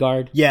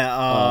bodyguard.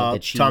 Yeah,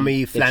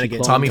 Tommy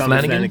Flanagan. Tommy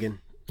Flanagan.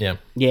 Yeah.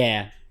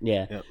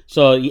 Yep.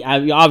 So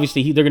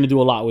obviously they're going to do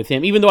a lot with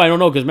him, even though I don't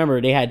know because remember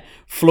they had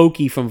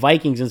Floki from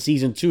Vikings in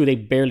season 2. They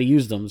barely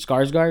used him,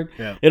 Skarsgård.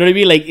 Yeah. You know what I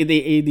mean? Like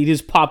they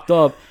just popped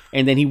up,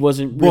 and then he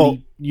wasn't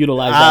really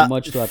utilized that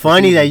much.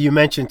 Funny that you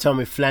mentioned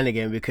Tommy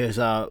Flanagan because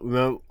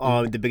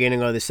remember the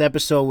beginning of this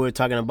episode we were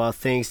talking about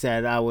things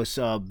that I was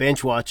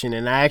binge watching,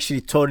 and I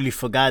actually totally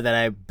forgot that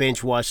I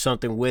binge watched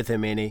something with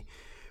him in it,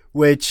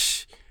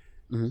 which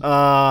don't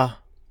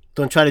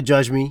try to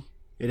judge me.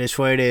 It is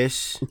what it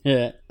is.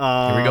 Yeah.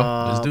 Here we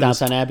go. Let's do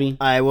Downton Abbey.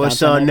 I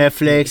was on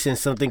Netflix and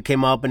something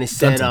came up and it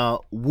said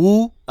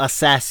Wu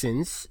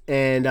Assassins.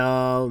 And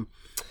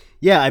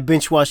I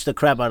binge watched the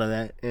crap out of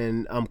that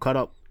and I'm caught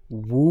up.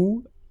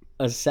 Wu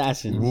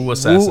Assassins. Wu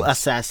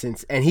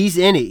Assassins. And he's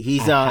in it.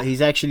 He's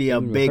actually a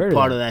big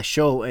part of that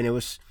show and he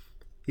was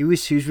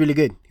really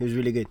good. He was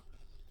really good.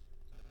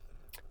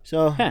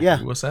 So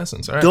yeah. Wu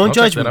Assassins. All right. Don't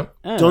judge me.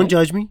 Don't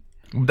judge me.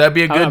 Would that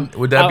be a good?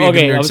 Would that be a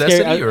good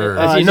necessity?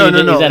 No. It's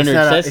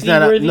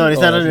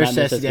not a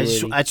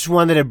necessity. I just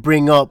wanted to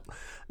bring up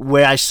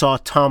where I saw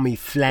Tommy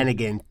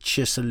Flanagan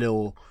just a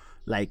little,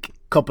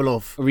 couple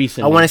of.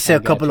 Recently, I want to say a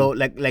couple of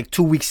like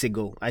 2 weeks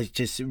ago. I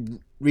just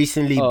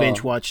recently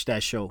binge watched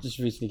that show. Just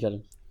recently cut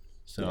him.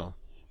 So. Yeah.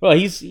 Well,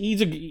 he's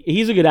a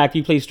good actor.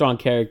 He plays strong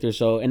characters.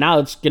 So and now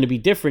it's going to be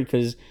different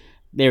because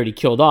they already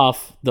killed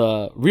off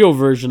the real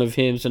version of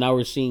him. So now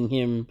we're seeing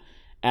him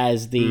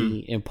as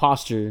the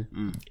imposter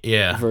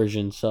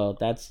version, so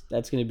that's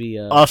gonna be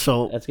that's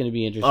gonna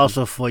be interesting.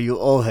 Also, for you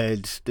old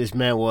heads, this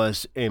man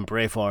was in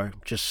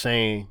Braveheart. Just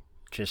saying.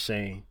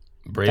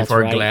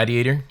 Braveheart, right.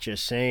 Gladiator.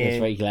 Just saying.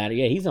 That's right,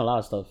 Gladiator. Yeah, he's in a lot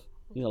of stuff.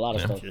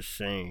 Just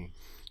saying.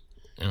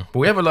 Yeah. But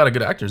we have a lot of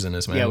good actors in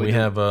this, man. Yeah, we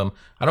have I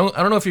don't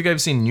know if you guys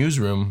have seen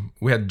Newsroom.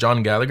 We had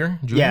John Gallagher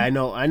Jr. Yeah, I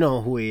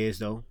know who he is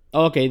though.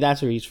 Oh, okay,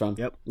 that's where he's from.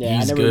 Yep. Yeah,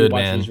 he's I never good,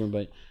 watched man. Newsroom,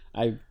 but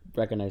I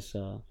recognize.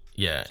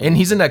 Yeah, and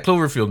he's in that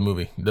Cloverfield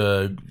movie,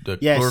 the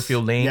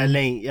Cloverfield Lane. Yeah,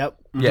 Lane. Yep.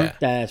 Mm-hmm. Yeah,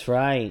 that's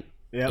right.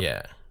 Yep.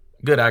 Yeah,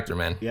 good actor,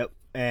 man. Yep.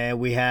 And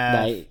we have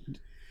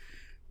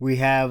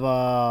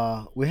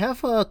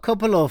a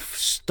couple of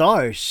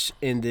stars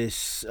in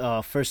this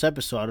first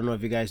episode. I don't know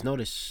if you guys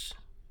noticed.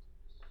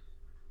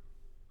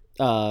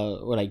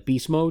 Or like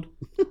beast mode,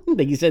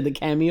 like you said, the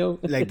cameo,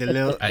 like the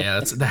little. Yeah,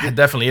 that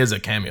definitely is a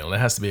cameo. That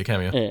has to be a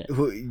cameo. Yeah.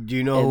 Do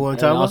you know who I'm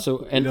talking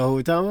about? You know who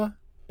we're talking about?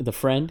 The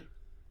friend.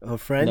 Her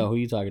friend? No, who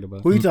you talking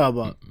about? Who you talking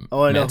about?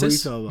 Oh, I know who you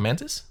talking about.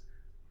 Mantis?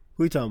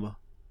 Who you talking about?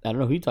 I don't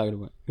know who you talking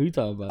about. Who you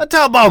talking about? I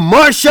talk about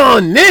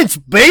Marshawn Lynch,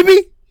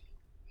 baby.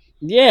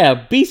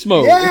 Yeah, beast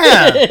mode.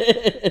 Yeah.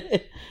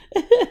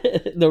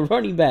 The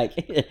running back.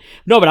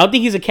 No, but I don't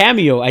think he's a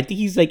cameo. I think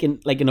he's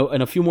in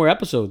a few more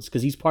episodes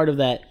because he's part of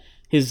that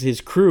his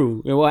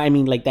crew. Well, I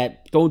mean, like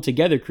that Thrown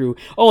Together crew.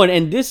 Oh,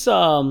 and this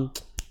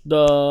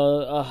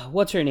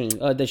what's her name?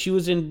 That she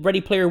was in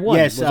Ready Player One.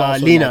 Yes,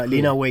 Lena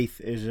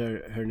Waithe is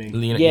her name.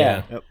 Lena,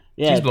 yeah.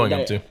 She's blowing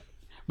up too.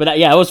 But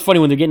it was funny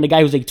when they're getting the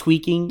guy who's like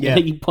tweaking and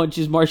he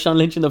punches Marshawn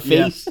Lynch in the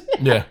face.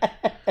 Yeah.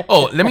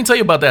 Oh, let me tell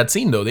you about that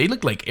scene though. They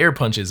look like air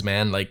punches,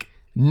 man. Like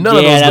none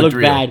of those looked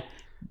real. Bad.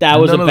 That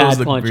was a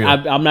bad punch.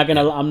 I'm not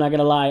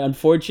gonna lie.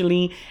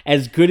 Unfortunately,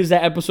 as good as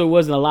that episode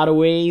was in a lot of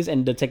ways,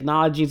 and the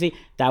technology,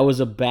 that was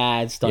a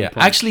bad stunt. Yeah,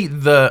 punch. actually,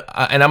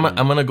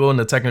 I'm gonna go in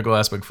the technical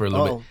aspect for a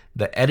little bit.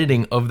 The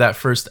editing of that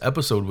first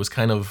episode was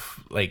kind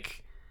of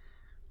like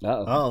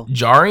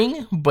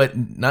jarring, but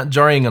not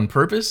jarring on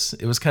purpose.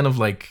 It was kind of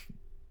like,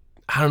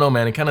 I don't know,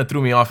 man. It kind of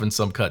threw me off in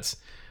some cuts.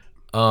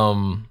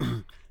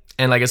 And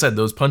like I said,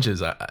 those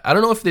punches. I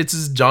don't know if this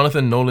is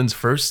Jonathan Nolan's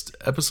first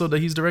episode that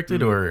he's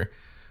directed or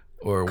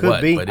Could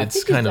what, be. but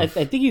it's I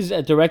think he's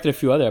directed a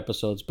few other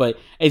episodes. But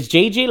is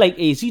JJ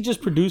is he just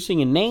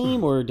producing a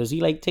name, or does he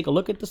take a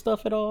look at the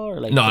stuff at all?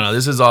 Or no,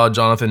 this is all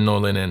Jonathan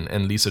Nolan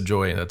and Lisa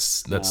Joy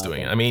that's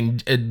doing it. I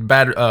mean,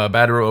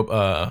 Bad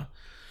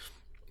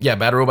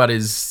Robot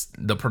is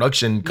the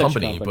production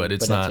company, but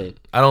it's not.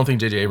 I don't think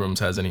JJ Abrams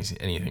has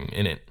anything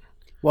in it.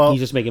 Well,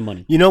 he's just making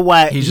money. You know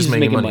why? He's just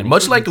making money.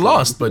 Much like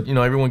Lost, but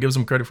everyone gives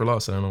him credit for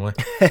Lost. I don't know why.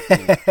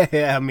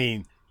 I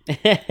mean,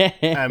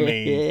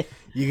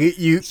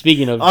 you.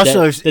 Speaking of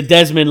also the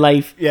Desmond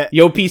life,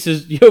 Yo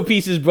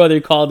Piece's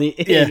brother called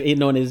it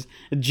known as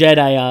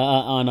Jedi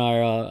on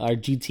our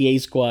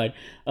GTA squad.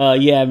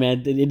 Yeah,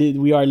 man,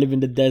 we are living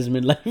the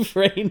Desmond life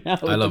right now.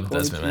 I love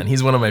Desmond, man.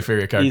 He's one of my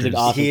favorite characters. He's an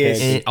awesome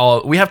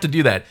character. We have to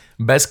do that.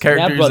 Best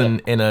characters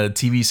in a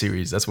TV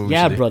series. That's what we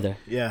should do. Brother.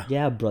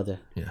 Yeah, brother.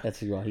 Yeah,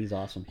 he's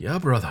awesome. Yeah,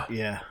 brother.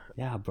 Yeah,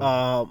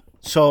 brother.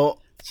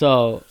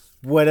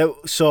 What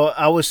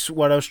I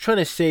was trying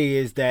to say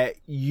is that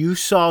you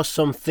saw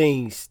some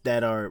things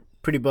that are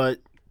pretty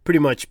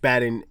much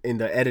bad in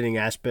the editing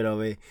aspect of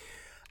it.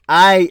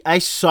 I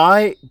saw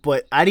it,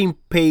 but I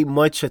didn't pay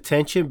much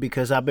attention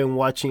because I've been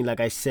watching, like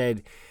I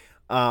said,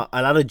 a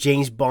lot of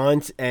James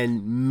Bonds,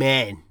 and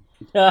man,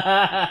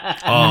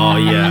 Oh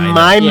yeah,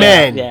 my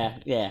man.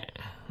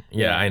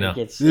 Yeah, I know.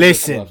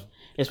 Listen,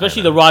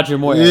 especially the Roger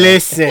Moore.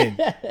 Listen.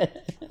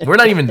 We're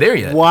not even there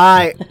yet.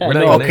 Why? We're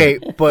not even Okay,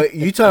 there. but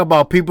you talk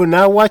about people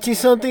not watching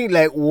something.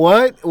 Like,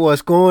 what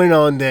was going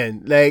on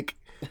then? Like,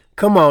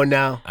 come on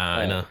now.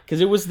 I know.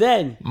 Because it was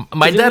then.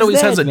 My dad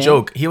always has a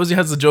joke. He always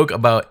has a joke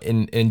about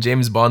in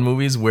James Bond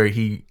movies where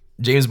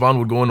James Bond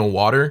would go in the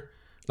water,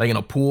 like in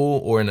a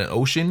pool or in an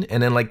ocean,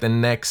 and then like the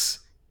next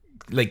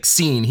like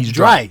scene he's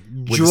dry.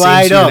 With the same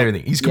Dried suit and up.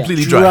 everything. He's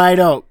completely dry. Dried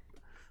up.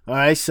 All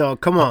right, so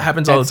come on.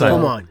 Happens all the time.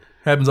 Come on.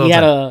 Happens all the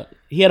time.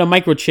 He had a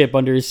microchip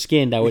under his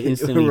skin that would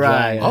instantly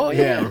Right. dry. Oh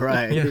yeah.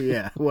 Right.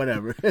 Yeah.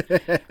 Whatever.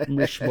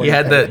 He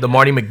had the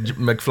Marty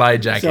McFly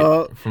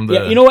jacket from the.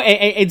 Yeah, you know what?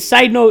 And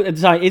side note,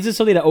 sorry, is this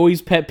something that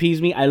always pet peeves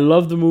me? I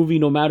love the movie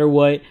no matter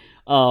what.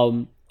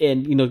 And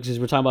you know, because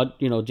we're talking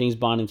about James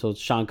Bond until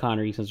Sean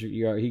Connery, since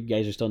you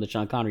guys are still in the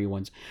Sean Connery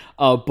ones.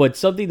 But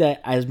something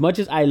that, as much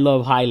as I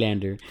love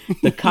Highlander,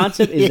 the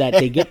concept is that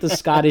they get the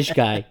Scottish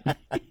guy,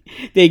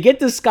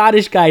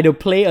 to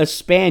play a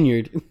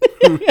Spaniard.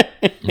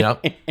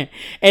 Yep.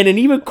 And then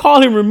even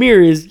call him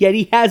Ramirez, yet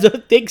he has a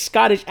thick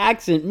Scottish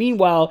accent.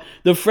 Meanwhile,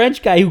 the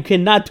French guy who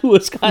cannot do a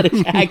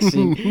Scottish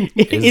accent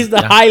is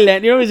the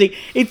Highlander. You know what I'm saying?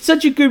 It's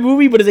such a good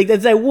movie, but it's like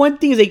that's that one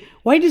thing. Is like,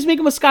 why just make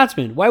him a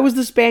Scotsman? Why was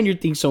the Spaniard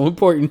thing so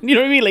important? You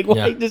know what I mean? Like,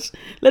 why just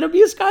let him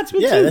be a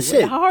Scotsman too? That's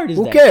it. How hard is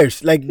Who that?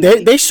 cares? Like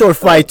they sword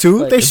fight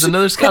too. It's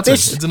another Scotsman.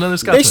 It's another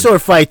Scotsman. They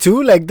sword fight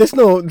too. Like there's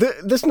no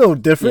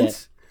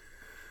difference.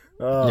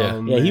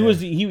 Yeah. Yeah, he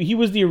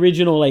was the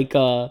original like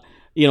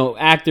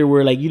actor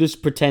where like you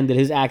just pretend that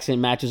his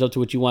accent matches up to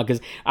what you want. Because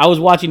I was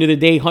watching the other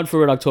day, Hunt for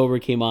Red October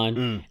came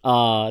on.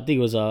 I think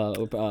it was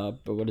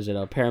what is it,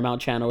 a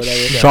Paramount channel or whatever.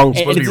 Sean,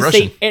 supposed to be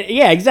Russian.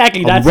 Yeah,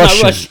 exactly. That's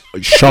Russian. not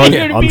Russian. Sean, You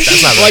know what I I'm mean?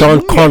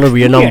 Sean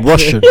Connery, and I'm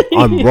Russian.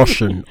 I'm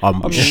Russian.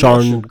 I'm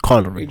Sean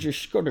Connery.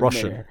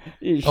 Russian.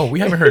 Oh, we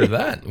haven't heard of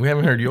that. We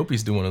haven't heard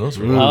Yopis do one of those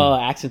for a while. Oh,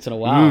 accents in a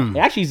while.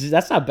 Actually,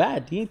 that's not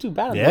bad. He ain't too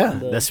bad. Yeah,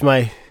 that's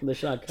my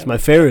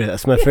favorite.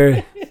 That's my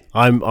favorite.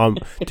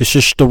 This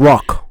is The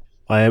Rock.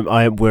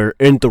 We're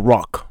in The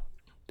Rock.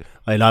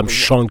 And I'm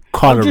Sean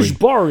Connery. I'm just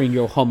borrowing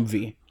your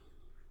Humvee.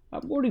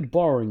 I'm only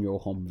borrowing your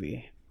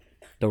Humvee.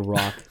 The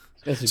Rock.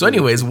 So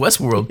anyways,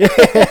 Westworld.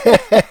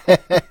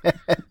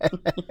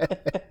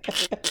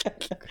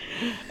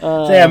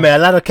 So yeah, man,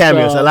 a lot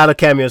of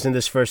cameos in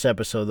this first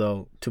episode,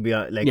 though. To be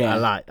honest, a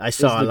lot. I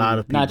saw a lot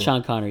of people. Not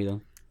Sean Connery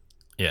though.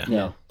 Yeah.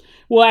 No.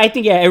 Well, I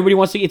think everybody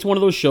wants to. It's one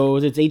of those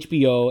shows. It's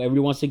HBO.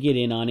 Everybody wants to get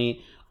in on it.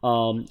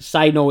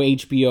 Side note,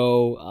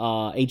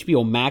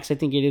 HBO Max, I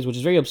think it is, which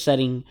is very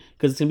upsetting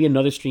because it's gonna be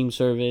another stream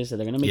service that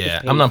they're gonna make.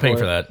 Yeah, I'm not paying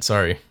for that.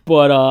 Sorry.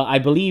 But I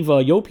believe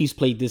Yopis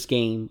played this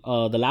game,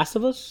 The Last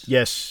of Us.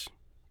 Yes,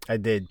 I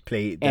did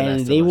play.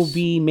 And they will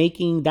be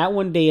making that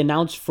one. They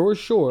announced for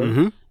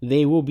sure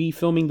they will be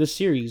filming the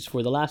series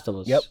for The Last of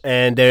Us. Yep,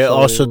 and they're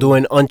also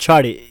doing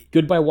Uncharted.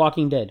 Goodbye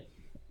Walking Dead.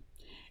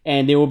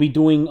 And they will be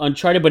doing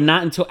Uncharted, but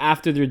not until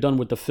after they're done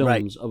with the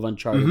films of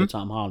Uncharted with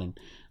Tom Holland.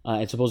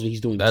 And supposedly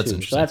he's doing that's two.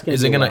 Interesting. So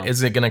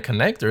is it gonna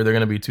connect, or are they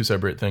gonna be two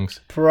separate things?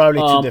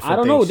 Probably two different. I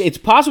don't know. It's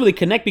possible they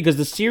connect because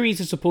the series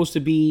is supposed to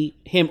be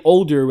him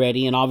older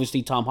already, and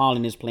obviously Tom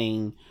Holland is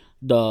playing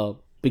the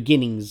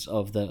beginnings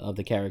of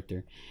the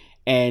character.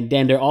 And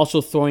then they're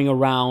also throwing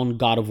around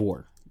God of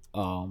War.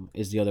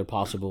 Is the other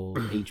possible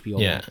HBO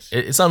Max.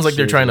 It sounds like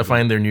they're trying to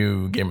find their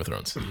new Game of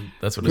Thrones.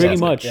 That's what it pretty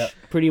sounds much. like.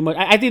 Pretty much.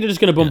 I think they're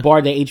just going to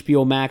bombard the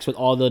HBO Max with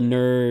all the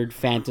nerd,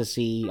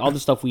 fantasy, all the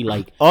stuff we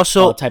like.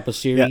 Also, type of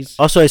series.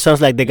 Also, it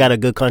sounds like they got a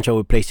good contract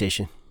with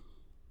PlayStation.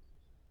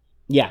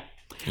 Yeah.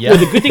 Well,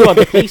 the good thing about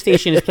the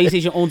PlayStation is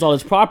PlayStation owns all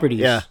its properties.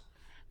 Yeah.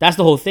 That's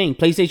the whole thing.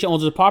 PlayStation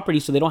owns the property,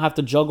 so they don't have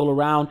to juggle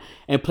around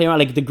and play around.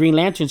 Like the Green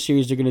Lantern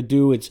series they're going to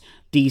do, it's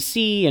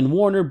DC and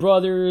Warner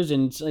Brothers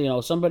and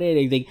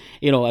somebody. They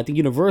I think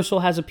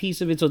Universal has a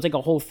piece of it, so it's like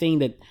a whole thing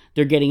that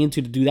they're getting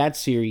into to do that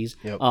series.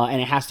 Yep. And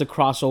it has to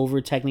cross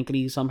over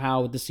technically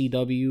somehow with the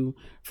CW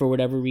for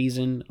whatever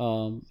reason.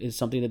 Is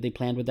something that they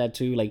planned with that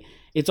too. Like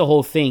it's a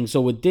whole thing. So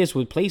with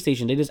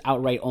PlayStation, they just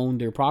outright own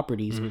their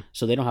properties,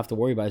 so they don't have to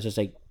worry about it. It's just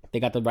like they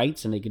got the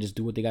rights and they can just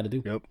do what they got to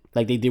do. Yep.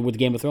 Like they did with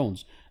Game of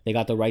Thrones. They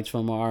got the rights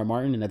from R.R.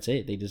 Martin and that's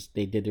it. They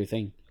did their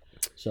thing.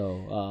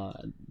 So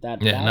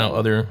now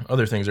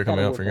other things are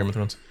coming out for Game of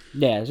Thrones.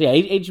 Yeah, so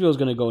HBO is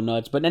gonna go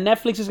nuts, but then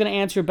Netflix is gonna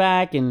answer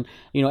back, and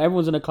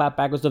everyone's gonna clap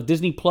back with stuff.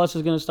 Disney Plus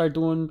is gonna start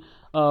doing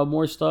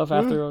more stuff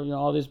after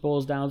all this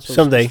boils down. So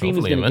someday,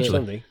 hopefully,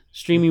 eventually,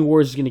 streaming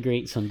wars is gonna get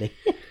great someday.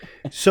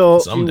 So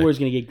streaming wars is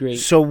gonna get great.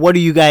 So what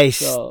do you guys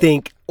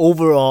think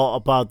overall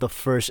about the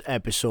first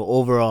episode?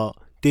 Overall,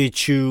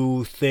 did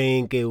you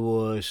think it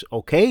was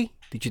okay?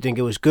 Did you think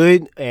it was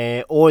good,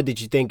 or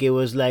did you think it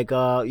was like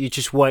you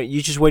just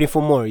waiting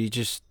for more? You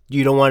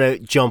don't want to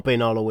jump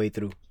in all the way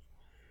through.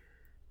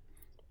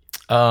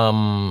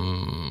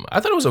 I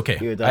thought it was okay.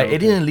 It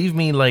didn't leave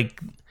me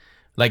like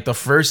the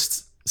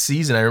first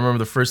season. I remember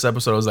the first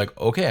episode. I was like,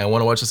 okay, I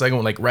want to watch the second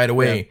one like right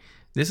away. Yeah.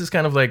 This is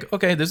kind of like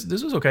okay, this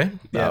was okay.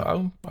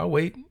 Yeah, I'll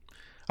wait.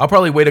 I'll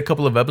probably wait a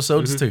couple of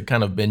episodes to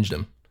kind of binge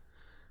them.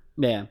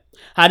 Yeah.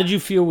 How did you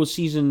feel with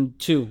season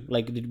 2?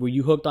 Like, were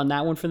you hooked on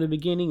that one from the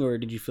beginning, or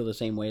did you feel the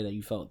same way that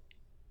you felt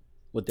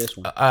with this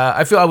one?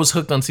 I feel I was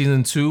hooked on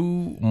season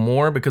 2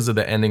 more because of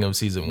the ending of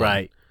season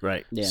 1.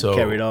 Right. Yeah. So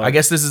Carried on. I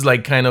guess this is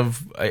like kind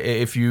of,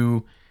 if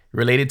you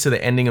relate it to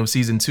the ending of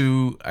season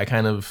 2, I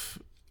kind of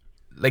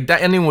like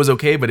that ending was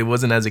okay, but it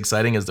wasn't as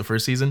exciting as the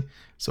first season.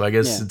 So I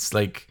guess it's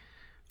like,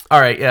 all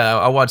right, yeah,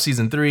 I'll watch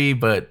season 3,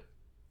 but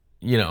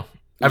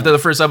after the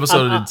first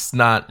episode, it's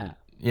not,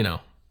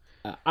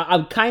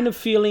 I'm kind of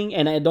feeling,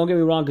 and don't get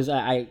me wrong, because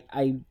I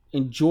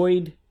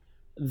enjoyed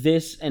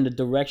this and the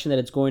direction that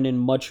it's going in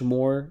much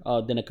more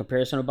than a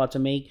comparison I'm about to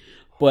make.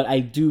 But I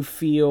do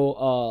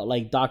feel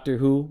like Doctor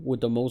Who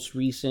with the most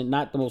recent,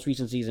 not the most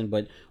recent season,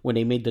 but when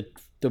they made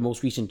the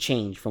most recent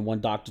change from one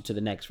Doctor to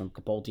the next, from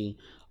Capaldi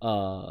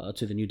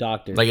to the new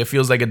Doctor. Like, it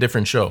feels like a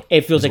different show.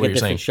 It feels like a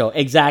different show.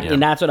 Exactly. Yeah.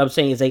 And that's what I'm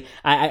saying. Is like,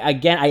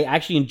 I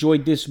actually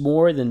enjoyed this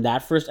more than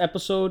that first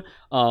episode.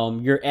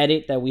 Your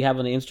edit that we have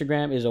on the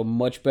Instagram is a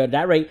much better.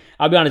 That right,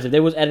 I'll be honest, if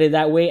it was edited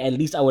that way, at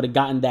least I would have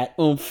gotten that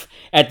oomph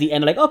at the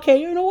end. Like, okay,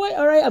 you know what?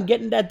 All right, I'm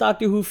getting that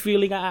Doctor Who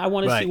feeling. I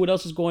want to see what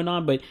else is going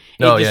on. But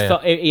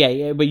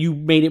but you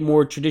made it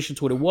more traditional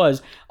to what it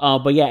was.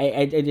 But yeah,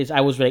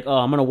 I was like, oh,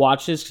 I'm gonna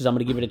watch this because I'm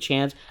gonna give it a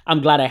chance.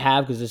 I'm glad I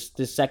have, because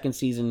this second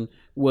season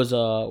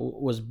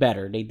was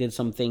better. They did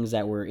some things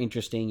that were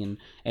interesting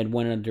and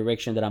went in a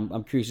direction that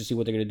I'm curious to see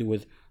what they're gonna do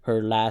with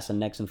her last and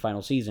next and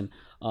final season.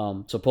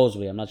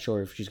 Supposedly, I'm not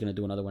sure if she's gonna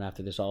do another one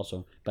after this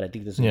also, but I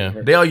think this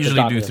is they all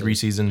usually do 3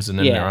 seasons and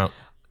then they're out.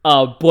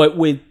 But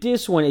with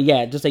this one,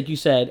 just like you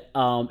said,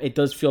 it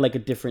does feel like a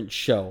different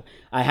show.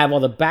 I have all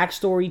the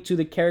backstory to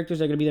the characters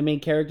that are going to be the main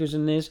characters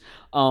in this.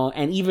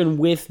 And even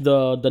with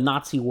the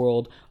Nazi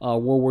world,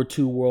 World War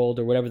II world,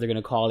 or whatever they're going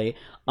to call it,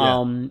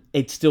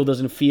 it still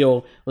doesn't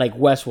feel like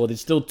Westworld.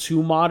 It's still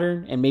too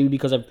modern, and maybe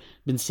because I've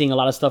been seeing a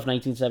lot of stuff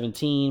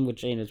 1917,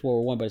 which ain't it's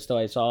World War I, but still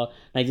I saw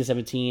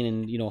 1917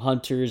 and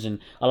Hunters and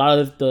a lot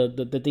of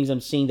the things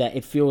I'm seeing, that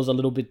it feels a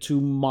little bit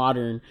too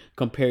modern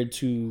compared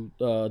to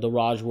the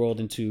Raj world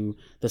and to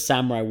the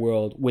Samurai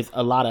world, with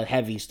a lot of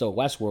heavy still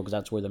Westworld, because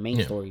that's where the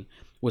main story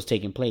was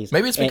taking place.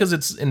 Maybe it's because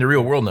it's in the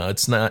real world now.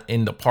 It's not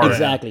in the park.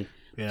 Exactly.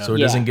 Yeah. So it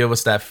doesn't give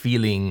us that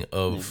feeling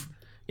of,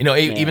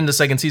 even the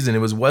second season, it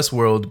was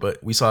Westworld,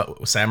 but we saw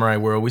Samurai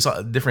World. We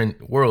saw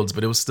different worlds,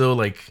 but it was still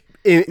like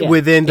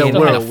within the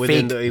world, like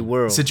within the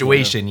world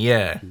situation.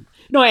 Yeah.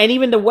 No, and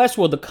even the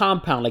Westworld, the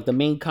compound, like the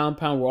main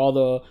compound where all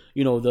the,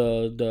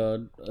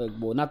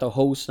 well, not the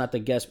hosts, not the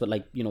guests, but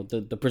like,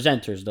 the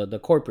presenters, the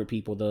corporate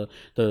people, the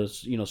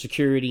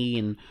security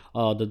and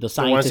the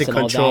scientists and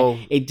all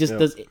that. It just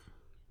does.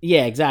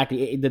 Yeah,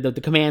 exactly. The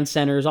command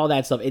centers, all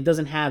that stuff. It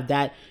doesn't have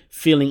that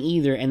feeling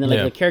either. And then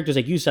like the characters,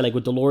 like you said, like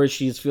with Dolores,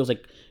 she just feels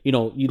like, you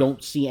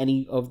don't see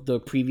any of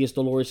the previous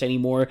Dolores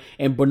anymore.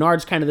 And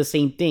Bernard's kind of the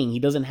same thing. He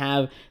doesn't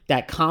have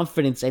that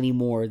confidence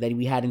anymore that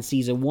we had in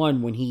season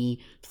 1 when he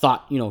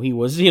thought, he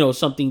was,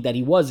 something that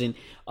he wasn't.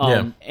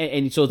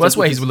 And so that's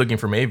why he's looking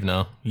for Maeve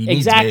now. He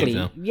needs Maeve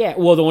now. Yeah.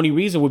 Well, the only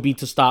reason would be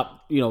to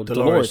stop,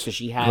 Dolores, because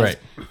she has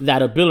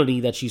that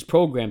ability that she's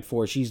programmed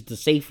for. She's the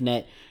safe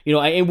net,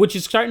 and which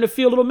is starting to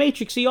feel a little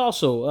Matrixy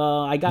also.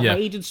 I got my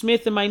Agent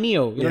Smith and my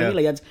Neo. You know what I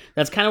mean? Like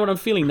that's kind of what I'm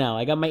feeling now.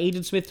 I got my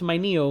Agent Smith to my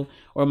Neo,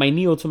 or my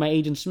Neo to my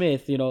Agent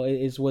Smith,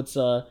 is what's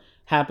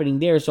happening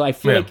there. So I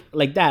feel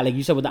like that, like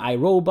you said with the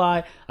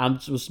iRobot, I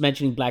was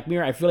mentioning Black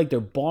Mirror, I feel like they're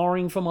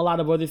borrowing from a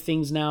lot of other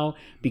things now,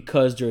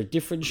 because they're a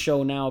different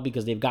show now,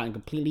 because they've gotten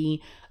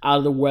completely out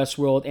of the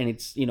Westworld, and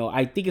it's,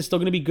 I think it's still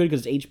going to be good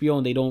because it's HBO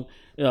and they don't,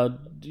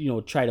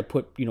 try to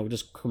put,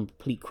 just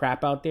complete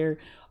crap out there.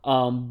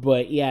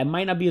 But yeah, it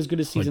might not be as good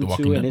as season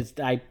 2, and it's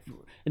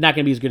not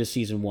going to be as good as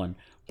season 1.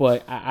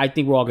 But I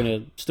think we're all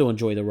going to still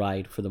enjoy the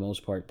ride for the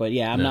most part. But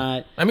yeah, I'm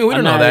not... I mean, we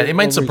don't know that. It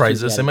might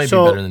surprise us. It might be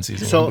better than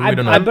season 1. We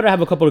don't know. I better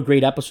have a couple of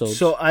great episodes.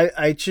 So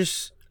I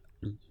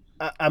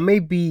may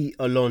be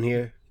alone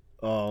here.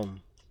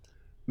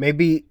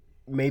 Maybe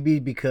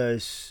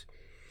because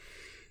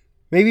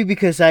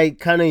I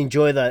kind of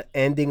enjoy the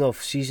ending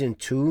of season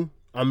 2.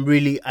 I'm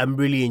really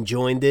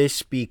enjoying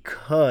this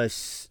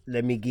because,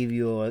 let me give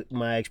you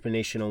my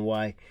explanation on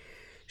why.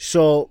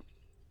 So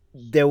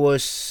there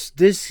was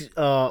this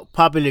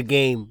popular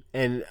game,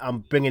 and I'm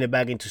bringing it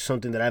back into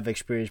something that I've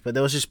experienced, but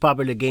there was this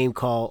popular game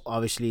called,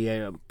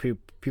 obviously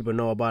people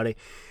know about it,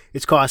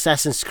 it's called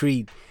Assassin's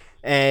Creed.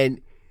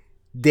 And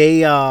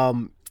they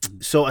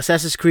so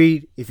Assassin's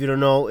Creed, if you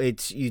don't know,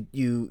 it's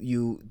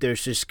you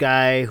there's this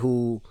guy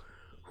who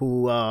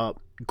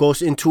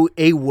goes into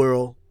a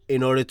world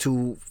in order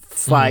to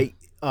fight,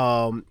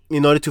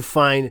 in order to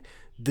find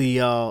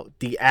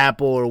the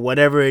apple or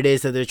whatever it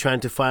is that they're trying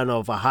to find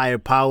of a higher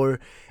power.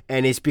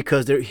 And it's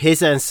because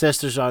his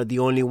ancestors are the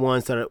only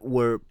ones that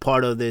were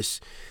part of this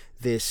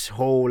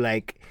whole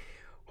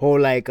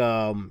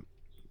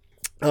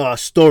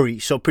story.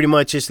 So pretty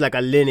much it's like a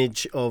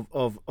lineage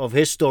of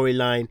his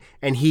storyline,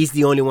 and he's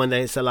the only one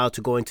that is allowed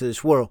to go into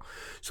this world.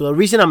 So the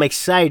reason I'm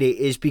excited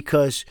is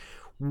because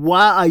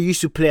while I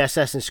used to play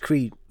Assassin's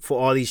Creed for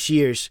all these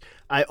years,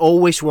 I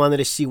always wanted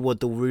to see what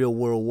the real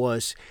world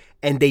was.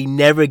 and they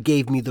never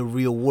gave me the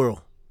real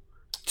world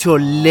till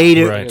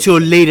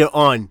later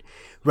on.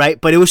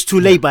 Right, but it was too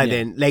late by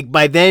then. Like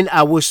by then,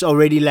 I was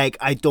already like,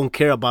 I don't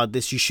care about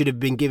this. You should have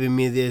been giving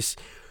me this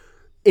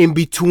in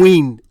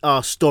between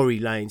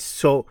storylines.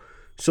 So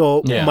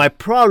my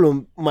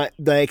problem,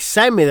 the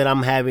excitement that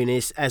I'm having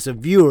is, as a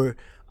viewer,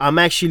 I'm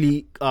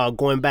actually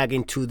going back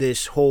into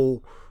this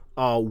whole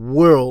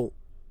world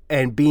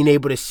and being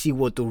able to see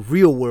what the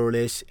real world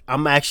is.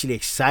 I'm actually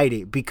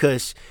excited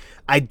because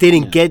I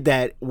didn't get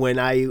that when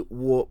I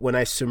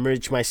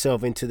submerged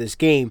myself into this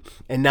game,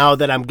 and now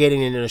that I'm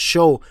getting into the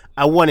show,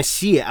 I want to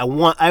see it. I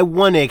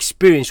want to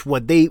experience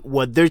what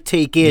their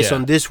take is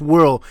on this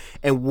world,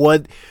 and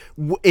what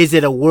is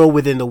it, a world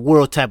within the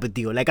world type of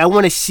deal. Like, I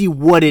want to see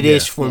what it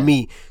is for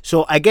me.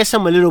 So I guess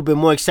I'm a little bit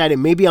more excited.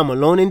 Maybe I'm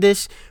alone in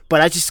this,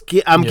 but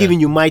I'm giving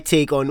you my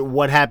take on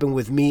what happened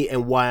with me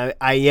and why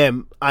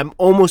I'm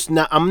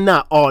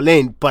not all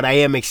in, but I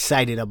am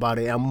excited about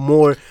it. I'm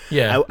more.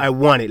 I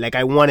want it. Like,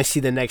 I want to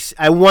see the next.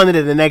 I wanted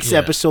it the next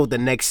episode, the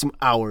next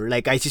hour.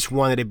 Like, I just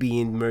wanted to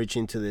be immersed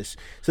into this.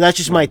 So that's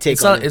just my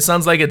take on it. It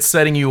sounds like it's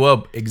setting you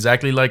up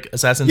exactly like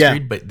Assassin's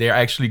Creed, but they're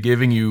actually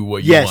giving you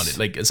what you wanted.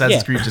 Like,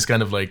 Assassin's Creed just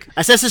kind of like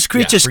Assassin's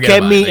Creed just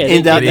kept me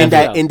in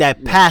that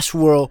past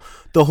world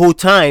the whole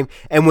time,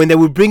 and when they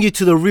would bring you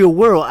to the real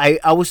world,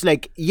 I was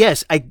like,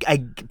 yes,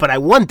 but I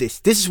want this.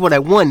 This is what I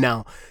want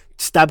now.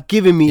 Stop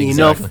giving me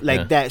enough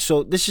that.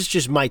 So this is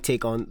just my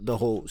take on the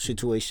whole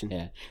situation.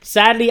 Yeah.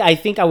 Sadly, I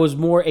think I was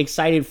more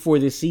excited for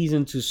the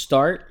season to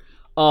start.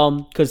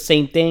 Because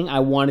same thing, I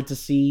wanted to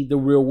see the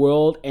real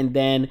world, and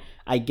then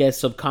I guess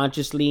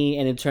subconsciously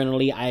and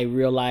internally I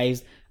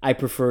realized I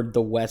preferred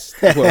the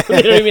West world. You know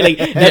what I mean?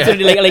 Like, that's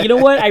like you know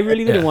what? I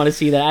really didn't want to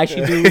see that. I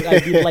actually do. I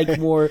do like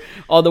more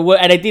all the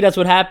and I think that's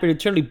what happened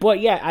internally. But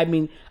yeah, I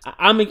mean,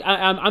 I'm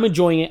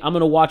enjoying it. I'm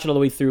gonna watch it all the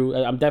way through.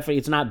 I'm definitely.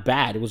 It's not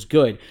bad. It was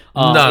good.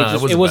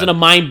 It wasn't a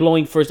mind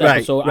blowing first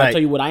episode. I'll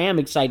tell you what I am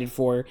excited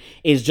for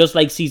is, just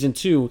like season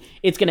 2,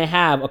 it's gonna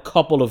have a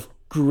couple of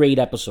great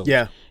episodes.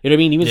 Yeah. You know what I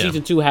mean? Even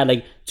season 2 had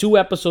like 2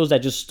 episodes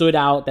that just stood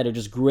out, that are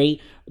just great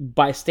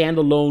by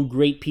standalone,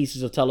 great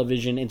pieces of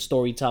television and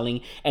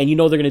storytelling. And you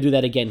know they're going to do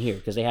that again here,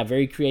 because they have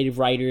very creative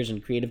writers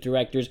and creative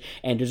directors.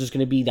 And there's just going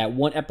to be that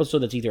one episode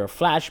that's either a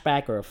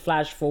flashback or a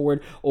flash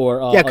forward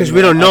or because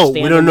we don't know.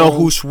 We don't know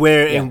who's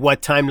where and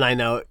what timeline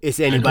now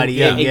is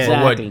anybody in.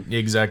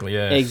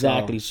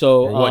 Exactly.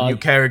 So or what new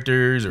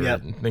characters or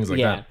things like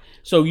that.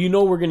 So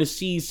we're going to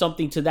see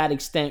something to that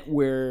extent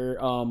where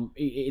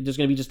there's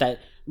going to be just that,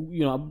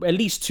 at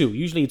least 2.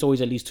 Usually it's always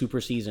at least 2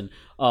 per season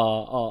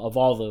of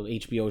all the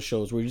HBO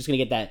shows. We're just going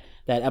to get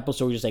that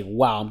episode where you're just like,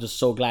 wow, I'm just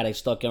so glad I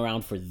stuck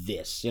around for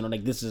this.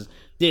 Like, this is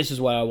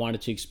what I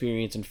wanted to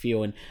experience and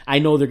feel. And I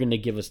know they're going to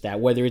give us that,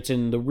 whether it's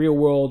in the real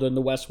world or in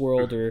the West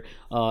world or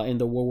in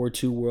the World War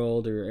II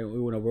world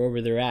or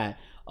wherever they're at.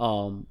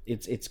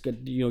 It's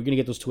good. You're gonna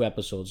get those 2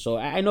 episodes, so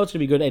I know it's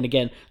gonna be good. And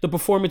again, the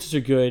performances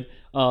are good.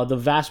 The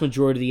vast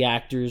majority of the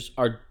actors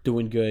are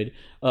doing good.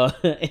 I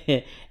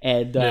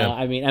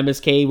mean,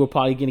 MSK, we're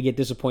probably gonna get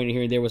disappointed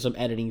here and there with some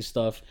editing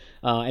stuff.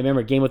 I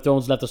remember Game of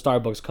Thrones left a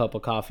Starbucks cup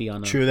of coffee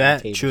on. True on that.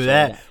 the table, True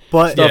that.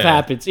 But stuff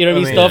happens. You know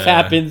what I mean? Stuff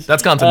happens.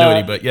 That's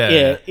continuity, but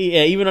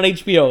even on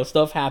HBO,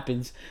 stuff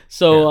happens.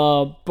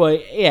 So,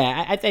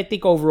 I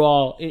think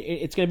overall,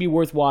 it's gonna be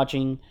worth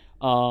watching.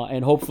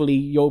 And hopefully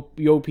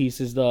Yo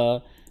Piece is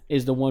the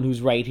one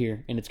who's right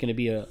here, and it's going to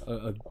be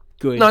a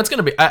good. No, it's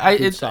going to be.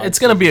 It's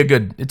going to be a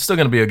good. It's still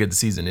going to be a good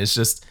season. It's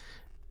just,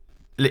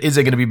 is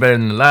it going to be better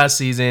than the last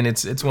season?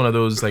 It's one of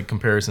those like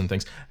comparison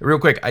things. Real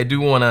quick, I do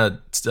want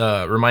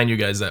to remind you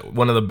guys that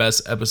one of the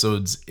best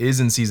episodes is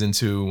in season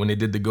 2 when they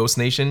did the Ghost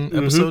Nation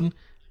episode,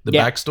 the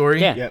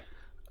backstory. Yeah.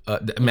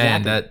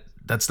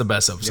 That's the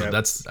best episode.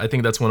 Yep. I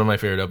think that's one of my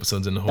favorite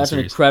episodes in the whole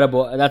series. That's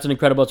an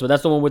incredible episode.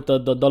 That's the one with the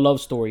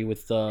love story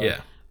with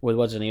with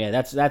what's his name.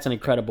 Yeah, that's an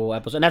incredible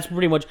episode. And that's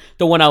pretty much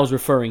the one I was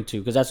referring to,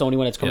 because that's the only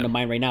one that's coming to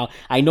mind right now.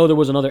 I know there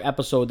was another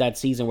episode that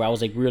season where I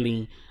was like,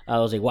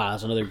 wow,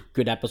 that's another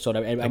good episode.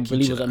 I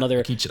believe it was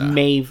another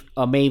Maeve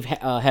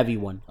heavy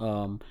one.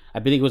 I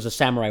believe it was a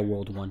Samurai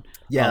World one.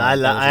 Yeah,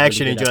 I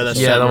actually enjoyed that.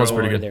 Yeah, that was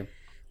pretty good.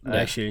 I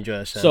actually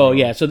enjoyed that. So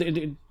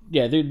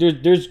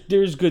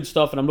there's good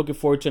stuff, and I'm looking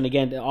forward to it. And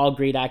again, all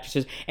great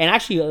actresses. And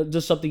actually,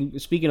 just something,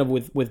 speaking of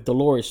with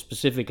Dolores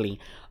specifically,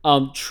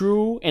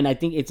 true, and I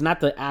think it's not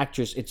the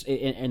actress, it's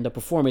and the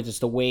performance, it's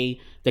the way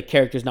the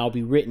characters now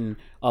be written.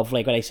 Of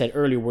like what I said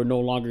earlier, we're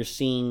no longer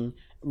seeing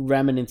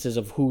reminiscences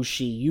of who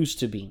she used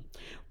to be,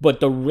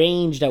 but the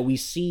range that we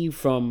see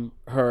from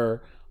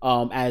her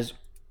as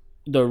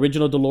the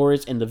original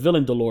Dolores and the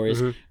villain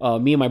Dolores. Me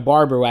and my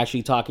barber were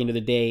actually talking the other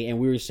day, and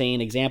we were saying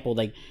example,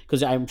 like,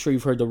 because I'm sure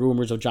you've heard the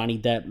rumors of Johnny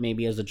Depp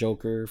maybe as the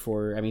Joker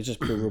it's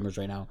just pure rumors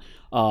right now,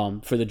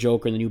 for the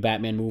Joker in the new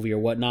Batman movie or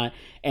whatnot.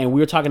 And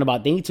we were talking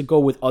about they need to go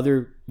with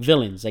other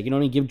villains, like,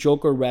 give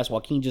Joker a rest.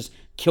 Joaquin just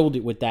killed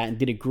it with that and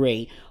did it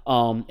great.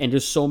 And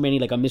there's so many,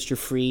 like a Mr.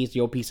 Freeze,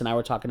 the Piece and I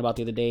were talking about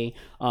the other day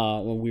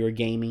when we were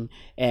gaming.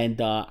 And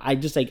I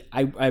just like,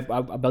 I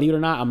believe it or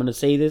not, I'm gonna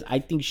say this, I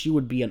think she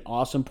would be an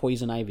awesome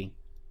Poison Ivy,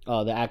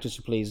 the actress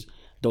who plays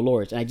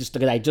Dolores. And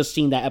I just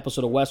seen that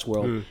episode of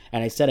Westworld,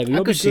 and I said, if you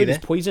know, be good is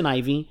Poison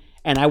Ivy,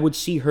 and I would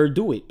see her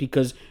do it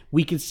because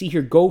we could see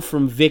her go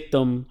from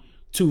victim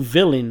to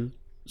villain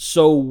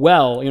so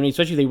well,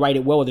 especially if they write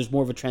it well, there's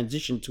more of a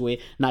transition to it,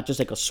 not just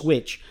like a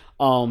switch,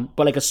 but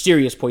like a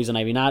serious Poison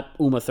Ivy, not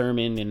Uma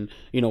Thurman and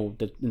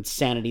the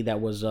insanity that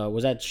was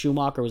that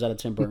Schumacher or was that a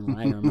Tim Burton one?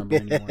 I don't remember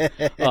anymore.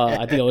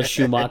 I think it was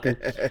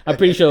Schumacher. I'm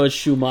pretty sure it was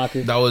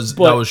Schumacher. That was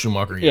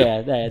Schumacher.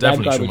 Yeah,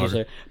 definitely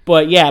Schumacher.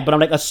 But I'm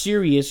like a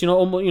serious,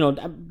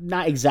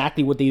 not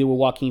exactly what they did with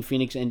Joaquin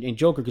Phoenix and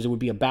Joker, because it would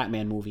be a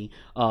Batman movie,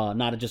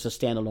 not just a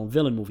standalone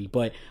villain movie.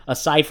 But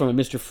aside from a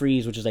Mr.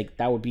 Freeze, which is like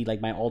that would be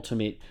like my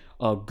ultimate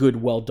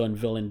good, well done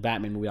villain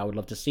Batman movie I would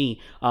love to see.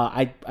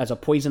 As a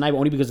Poison Ivy,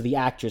 only because of the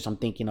actress I'm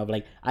thinking of,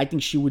 like I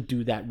think she would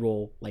do that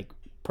role like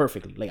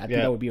perfectly. Like I think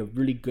that would be a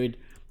really good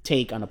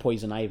take on a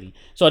Poison Ivy.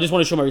 So I just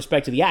want to show my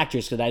respect to the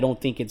actress, because I don't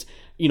think it's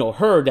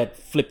her that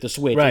flipped the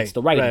switch. Right. It's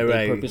the writer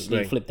that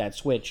purposely flipped that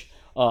switch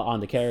on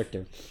the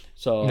character.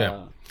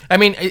 So I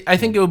mean, I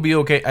think it would be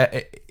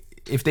okay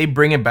if they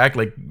bring it back.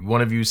 Like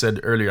one of you said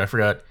earlier, I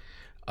forgot.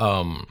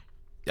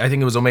 I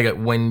think it was Omega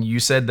when you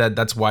said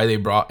that's why they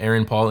brought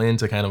Aaron Paul in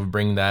to kind of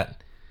bring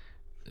that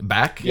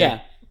back.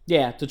 Yeah,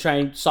 to try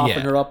and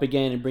soften her up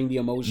again and bring the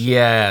emotion.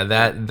 Yeah,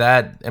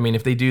 that I mean,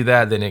 if they do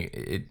that, then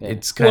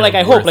it's kind of like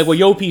I hope, like what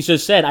Yopi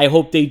just said, I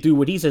hope they do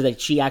what he says,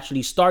 that she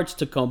actually starts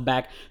to come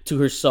back to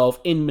herself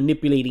in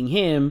manipulating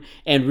him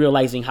and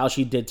realizing how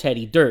she did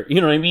Teddy dirt.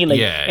 You know what I mean? Like,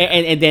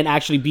 and then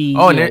actually be.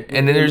 Oh, and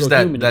then there's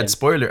that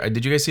spoiler.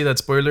 Did you guys see that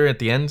spoiler at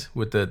the end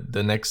with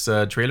the next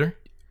trailer?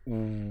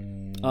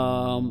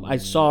 I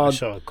saw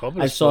a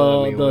couple. I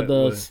saw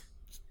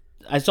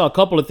a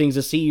couple of things.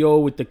 The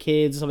CEO with the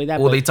kids, something like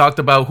that. Well, they talked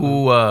about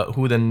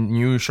who the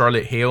new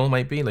Charlotte Hale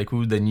might be, like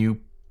who the new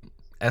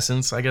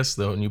Essence, I guess,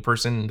 the new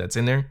person that's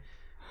in there,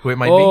 who it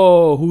might be.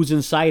 Oh, who's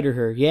inside of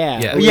her?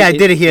 Yeah. I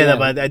did hear that,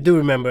 but I do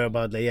remember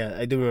about that. Yeah,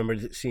 I do remember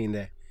seeing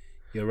that.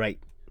 You're right.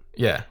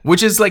 Yeah,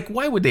 which is like,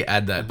 why would they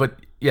add that? But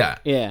yeah.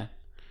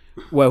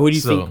 Well, who do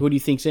you think? Who do you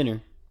think's in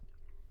her?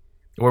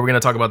 We're gonna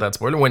talk about that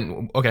spoiler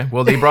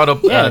well, they brought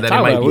up that it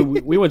might be.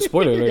 We went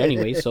spoiler alert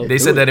anyway, so they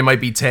said that it might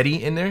be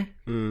Teddy in there.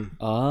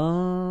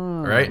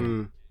 Oh, right.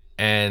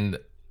 And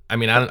I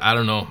mean, I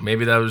don't know.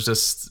 Maybe that was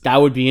just that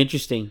would be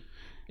interesting.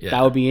 Yeah.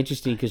 That would be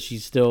interesting because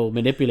she's still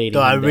manipulating.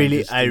 I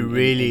really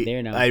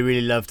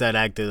love that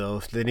actor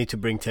though. They need to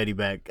bring Teddy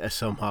back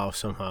somehow.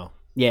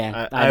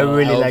 Yeah, I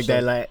really like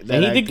that.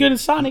 And he did good in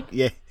Sonic.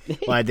 Yeah,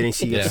 well, I didn't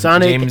see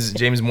Sonic.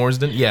 James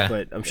Marsden. Yeah,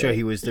 but I'm sure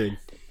he was good.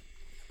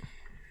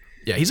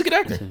 Yeah, he's a good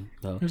actor.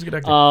 He's a good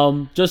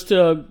actor. Just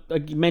to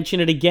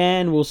mention it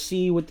again, we'll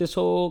see with this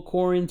whole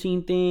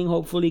quarantine thing.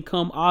 Hopefully,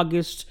 come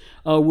August,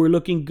 we're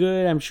looking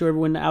good. I'm sure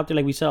everyone out there,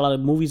 like we said, a lot of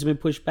movies have been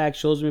pushed back,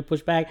 shows have been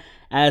pushed back,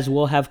 as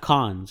we'll have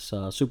cons.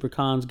 Super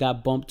cons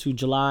got bumped to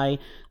July,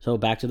 so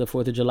back to the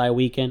 4th of July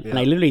weekend. Yeah. And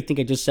I literally think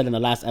I just said in the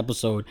last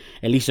episode,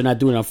 at least they're not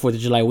doing it on 4th of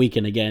July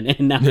weekend again.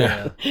 And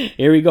now,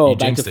 here we go,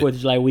 back to 4th of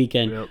July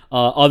weekend. Yep.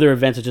 Other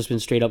events have just been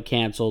straight up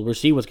canceled. We'll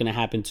see what's going to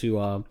happen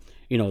to...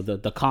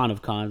 the con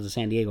of cons, the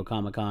San Diego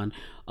Comic-Con.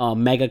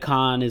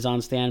 MegaCon is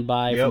on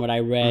standby from what I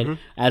read. Mm-hmm.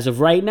 As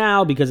of right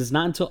now, because it's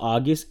not until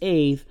August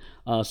 8th,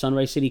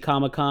 Sunrise City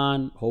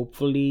Comic-Con,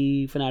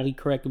 hopefully Fanatically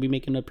Correct will be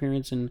making an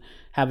appearance and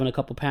having a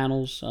couple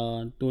panels,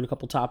 doing a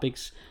couple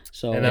topics.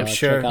 So, and I'm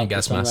sure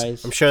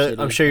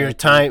your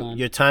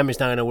time is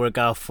not going to work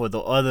out for the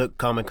other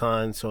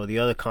Comic-Cons or the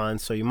other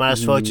cons, so you might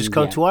as well just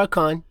come to our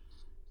con.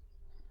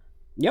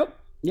 Yep.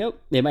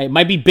 It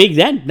might be big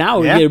then.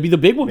 Now it'll be the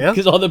big one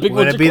because all the big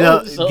ones are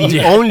closed.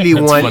 The only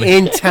one funny.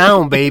 In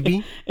town,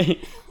 baby.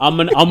 I'm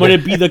gonna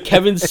be the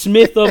Kevin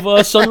Smith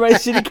of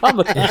Sunrise City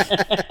Comic.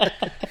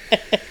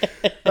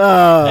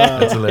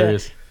 That's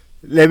hilarious.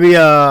 Let me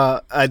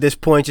at this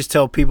point just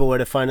tell people where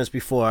to find us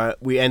before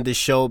we end the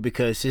show,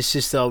 because it's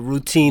just a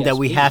routine that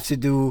we have to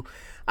do.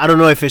 I don't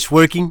know if it's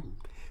working,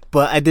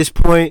 but at this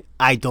point,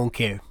 I don't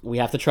care. We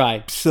have to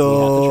try.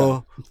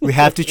 So we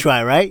have to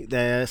try, right?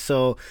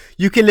 So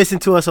you can listen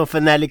to us on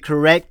Fanatically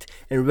Correct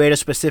and rate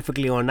us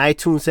specifically on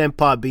iTunes and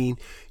Podbean.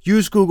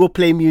 Use Google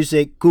Play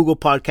Music, Google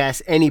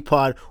Podcasts,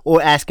 AnyPod,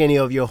 or ask any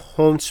of your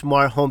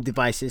smart home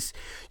devices.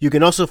 You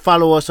can also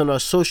follow us on our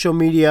social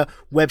media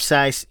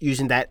websites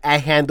using that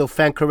 @handle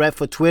FanCorrect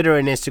for Twitter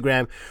and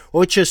Instagram,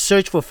 or just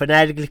search for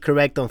Fanatically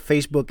Correct on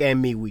Facebook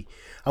and MeWe.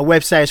 Our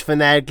website is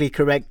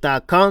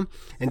fanaticallycorrect.com,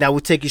 and that will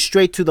take you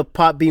straight to the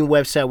Podbean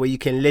website where you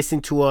can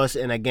listen to us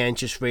and again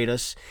just rate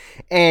us.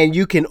 And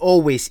you can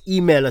always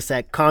email us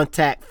at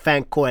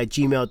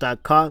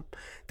contactfancore@gmail.com.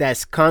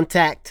 That's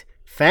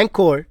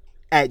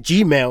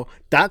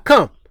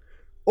contactfancore@gmail.com.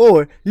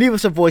 Or leave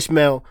us a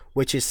voicemail,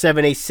 which is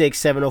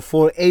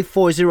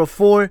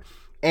 786-704-8404,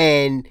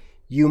 and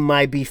you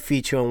might be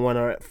featured on one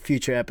of our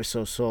future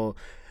episodes. So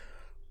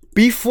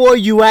before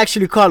you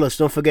actually call us,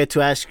 don't forget to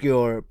ask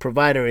your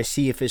provider and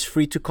see if it's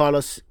free to call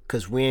us,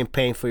 because we ain't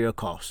paying for your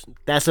calls.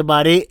 That's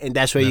about it, and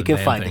that's where you can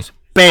find us.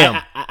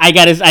 Bam! I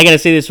gotta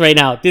say this right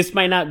now. This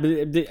might not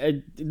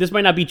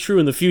be true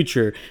in the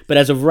future, but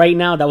as of right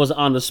now, that was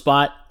on the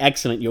spot.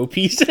 Excellent, Yo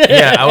Piece.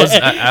 Yeah,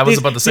 I was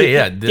about to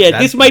say,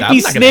 this might be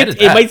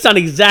snipped. It might sound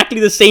exactly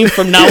the same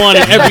from now on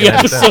in every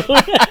episode.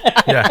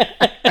 Yeah.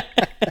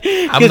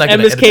 I'm not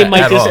gonna MSK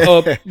might just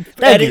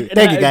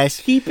thank you guys.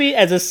 Keep it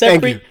as a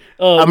separate.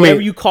 Whatever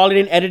you call it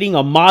in editing,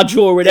 a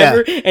module or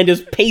whatever, and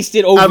just paste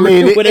it over. I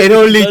mean, it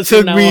only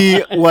took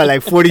me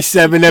on.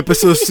 47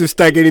 episodes to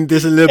start getting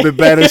this a little bit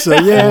better. So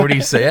yeah,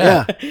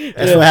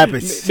 that's what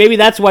happens. Maybe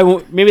that's why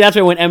when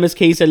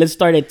MSK said let's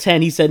start at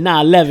 10, he said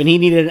 11. He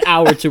needed an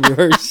hour to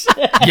rehearse.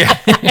 Yeah,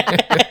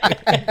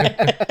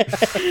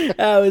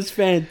 that was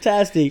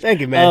fantastic.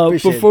 Thank you, man.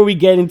 Before we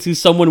get into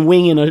someone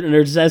winging a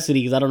necessity,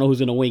 because I don't know who's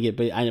gonna wing it,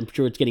 but I'm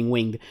sure it's getting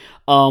winged.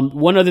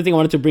 One other thing I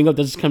wanted to bring up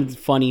that's kind of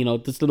funny,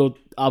 this little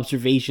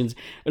observations,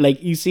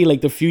 like you see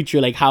like the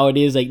future, like how it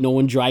is, like no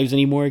one drives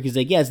anymore, because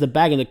like it's the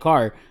bag in the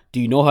car. Do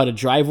you know how to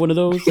drive one of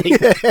those?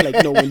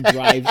 Like no one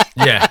drives.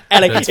 Yeah,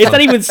 and like it's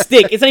not even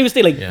stick.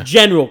 Like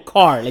general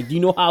car. Like do you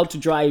know how to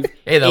drive?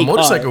 Hey, that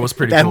motorcycle was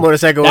pretty cool. That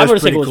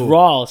motorcycle was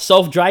raw.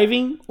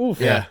 Self-driving.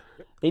 Oof. Yeah.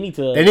 They need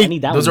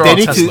that. Those are all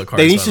Tesla cars.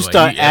 They need to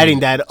start adding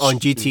that on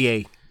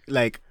GTA,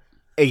 like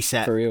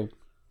ASAP. For real.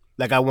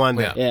 Like I want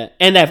that. Yeah,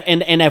 and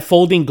that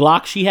folding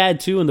Glock she had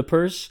too in the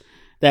purse.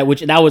 That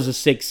was a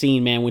sick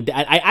scene, man. When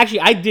I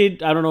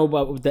don't know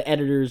about the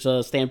editor's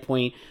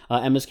standpoint.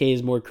 MSK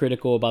is more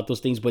critical about those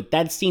things, but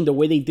that scene, the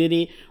way they did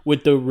it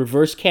with the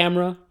reverse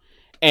camera,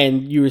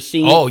 and you were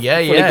seeing. Oh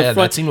yeah,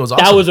 that scene was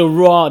awesome. That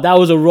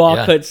was a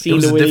raw cut scene.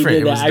 The way they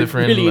did that, I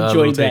really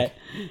enjoyed that. Take.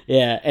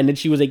 Yeah, and then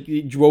she was like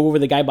drove over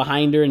the guy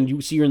behind her, and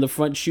you see her in the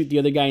front shoot the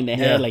other guy in the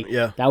head. Like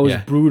that was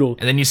brutal.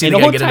 And then you see the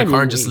guy get in the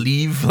car and just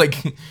leave. Like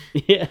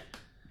yeah.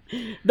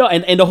 No,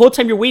 and the whole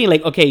time you're waiting,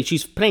 like, okay,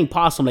 she's playing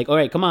possum, like, all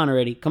right, come on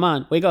already, come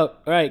on, wake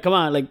up, all right, come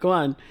on, like, come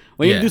on,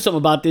 when you do something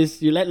about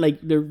this, you're letting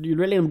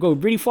them go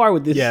really far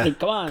with this, like,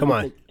 come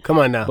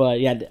on now.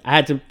 But yeah, I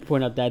had to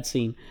point out that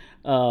scene.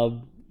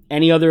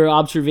 Any other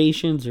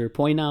observations or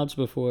point outs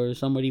before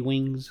somebody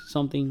wings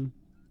something?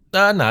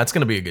 No, it's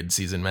gonna be a good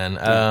season, man.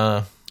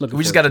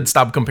 We just gotta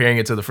stop comparing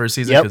it to the first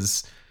season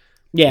because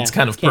it's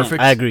kind of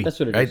perfect. I agree.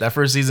 That's what it is. Right, that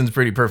first season's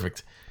pretty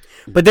perfect.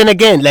 But then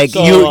again, like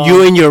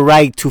you're in your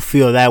right to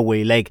feel that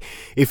way. Like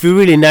if you're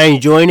really not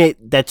enjoying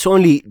it, that's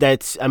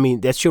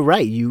your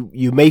right.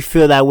 You may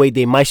feel that way.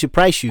 They might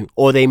surprise you,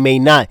 or they may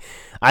not.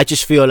 I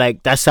just feel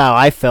like that's how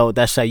I felt.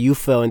 That's how you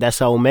felt, and that's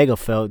how Omega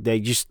felt.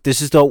 This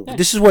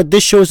is what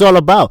this show is all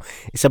about.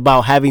 It's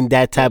about having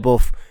that type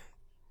of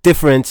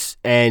difference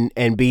and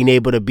being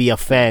able to be a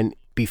fan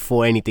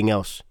before anything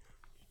else.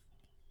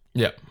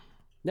 Yeah.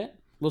 Yeah,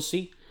 we'll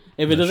see.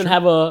 If it doesn't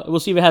have we'll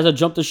see if it has a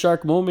jump the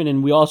shark moment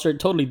and we all start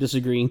totally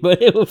disagreeing.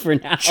 But for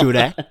now, true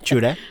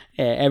that.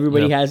 Yeah,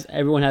 everyone has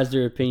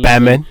their opinion.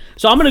 Batman.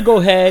 So I'm gonna go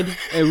ahead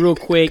real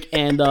quick,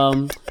 and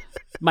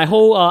my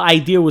whole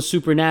idea with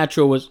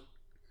Supernatural was.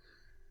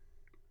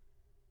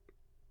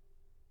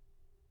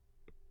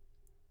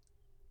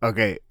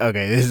 Okay,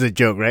 this is a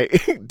joke, right?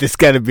 This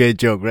gotta be a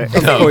joke, right?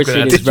 Of course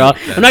it is, bro.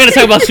 I'm not gonna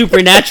talk about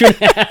Supernatural.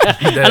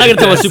 I'm not gonna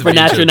talk about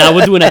Supernatural now.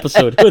 We'll do an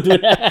episode.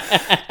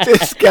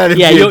 This gotta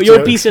be a joke.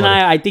 Your piece and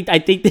I think I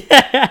think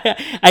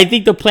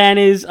the plan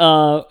is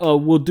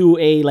we'll do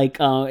a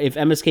if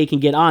MSK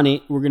can get on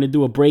it, we're gonna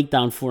do a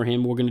breakdown for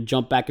him. We're gonna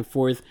jump back and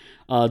forth,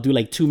 do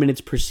like 2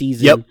 minutes per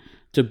season. Yep.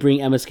 To bring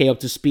MSK up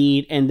to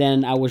speed, and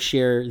then I will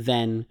share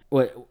then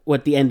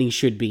what the ending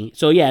should be.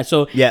 So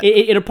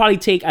it'll probably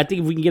take, I think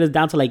if we can get us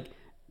down to like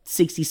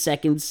 60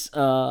 seconds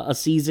a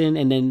season,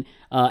 and then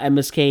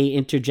MSK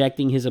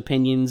interjecting his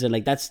opinions and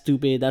like, that's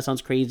stupid, that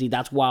sounds crazy,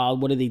 that's wild,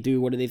 what do they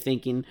do, what are they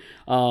thinking,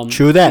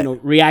 true that,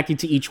 reacting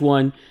to each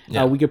one.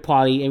 We could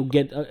probably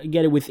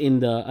get it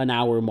within an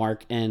hour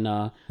mark, and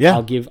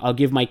I'll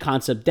give my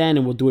concept then,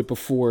 and we'll do it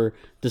before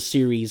the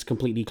series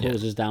completely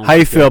closes down. How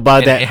you feel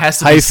about that? It has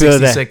to be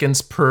 60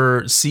 seconds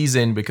per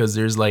season because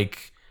there's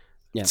like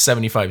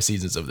 75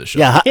 seasons of the show.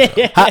 Yeah.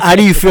 How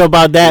do you feel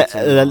about that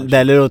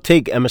that little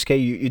take,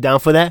 MSK? You down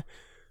for that?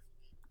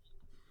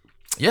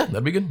 Yeah,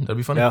 that'd be good. That'd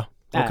be funny. Yeah.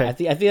 Okay. I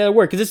think that'll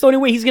work, because it's the only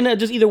way he's gonna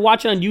just either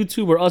watch it on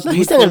YouTube or us do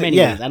it for him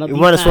anyways. Yeah, you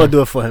might as well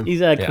do it for him.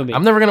 He's commit.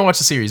 I'm never gonna watch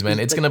the series, man.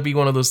 It's gonna be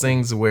one of those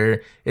things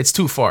where it's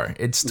too far.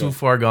 It's too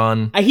far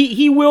gone.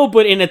 He will,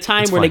 but in a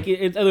time where like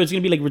it's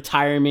gonna be like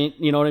retirement.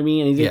 You know what I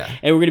mean? And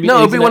and we're gonna be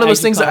it'll be one of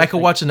those things that I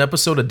could watch an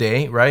episode a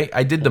day. Right?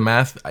 I did the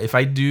math. If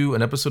I do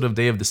an episode a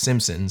day of The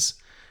Simpsons,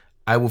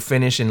 I will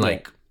finish in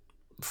like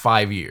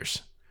 5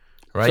 years.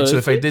 Right? So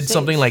if I did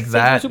something like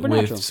that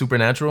with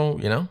Supernatural,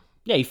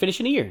 you finish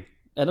in a year.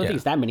 I don't think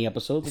it's that many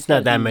episodes. It's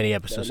not that many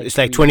episodes. It's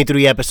like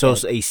 23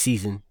 episodes a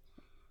season.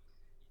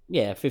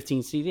 Yeah,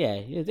 15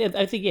 seasons. Yeah,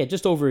 I think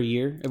just over a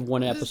year of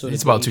one episode.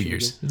 It's about 2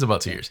 years. It's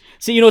about 2 years.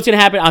 See, you know what's gonna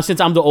happen? Since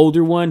I'm the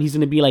older one, he's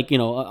gonna be like, an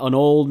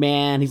old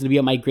man. He's gonna be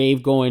at my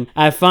grave going,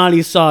 "I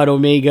finally saw it,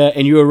 Omega,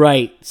 and you were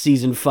right.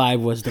 Season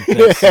 5 was the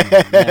best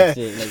season." That's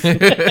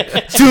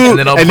it. And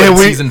then I'll put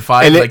season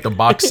 5 like the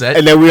box set.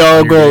 And then we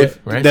all go. Grave,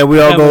 right? Then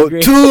we all go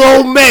to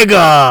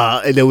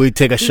Omega, and then we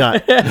take a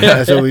shot.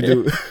 That's what we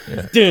do.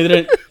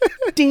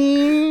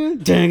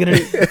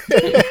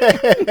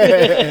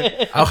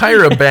 I'll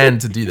hire a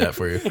band to do that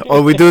for you.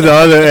 Or we do the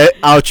other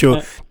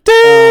outro.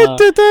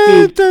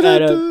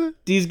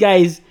 These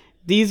guys,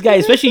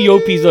 especially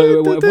Yopis.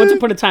 Once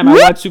upon a time, I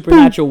watched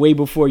Supernatural way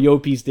before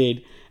Yopis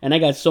did, and I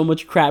got so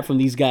much crap from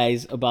these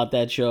guys about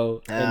that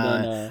show.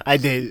 And then I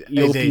did.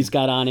 Yopis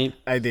got on it.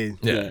 I did.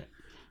 Yeah.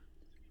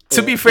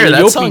 To be fair,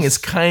 that song is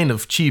kind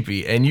of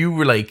cheapy, and you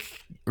were like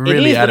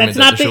really adamant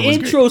that the show was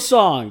great. That's not the intro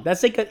song.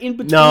 That's like an in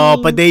between. No,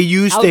 but they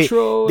used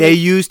outro. They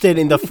used it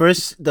in the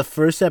first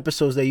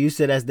episodes. They used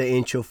it as the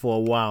intro for a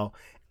while,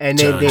 and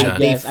then they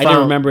found, I didn't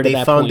remember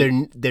they found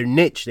their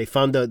niche. They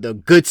found the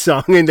good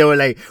song, and they were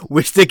like,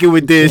 "We're sticking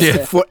with this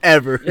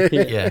forever."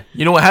 Yeah,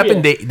 you know what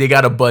happened? They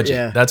got a budget.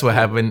 Yeah. That's what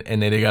happened,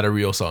 and then they got a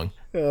real song.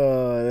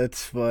 Oh,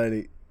 that's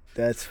funny.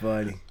 That's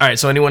funny. All right,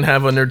 so anyone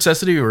have a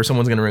nerdcessity, or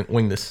someone's gonna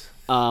wing this?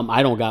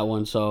 I don't got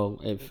one, so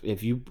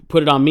if you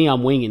put it on me,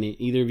 I'm winging it.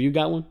 Either of you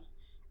got one?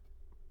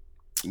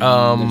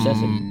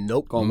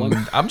 Nope.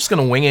 I'm just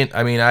gonna wing it.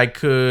 I mean, I'm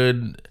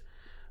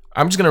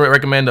just gonna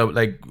recommend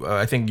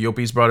I think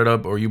Yopis brought it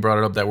up, or you brought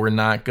it up, that we're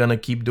not gonna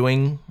keep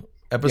doing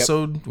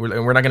episode. Yep.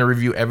 We're not gonna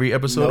review every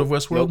episode of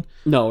Westworld. Nope.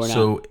 No, we're not.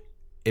 So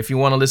if you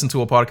want to listen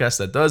to a podcast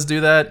that does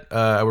do that,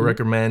 I would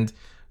recommend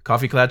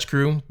Coffee Klatch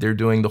Crew. They're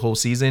doing the whole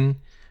season.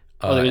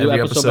 They do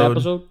episode by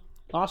episode?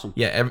 Awesome.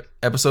 Yeah,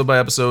 episode by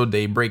episode,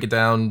 they break it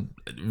down,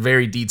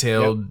 very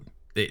detailed.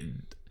 Yep.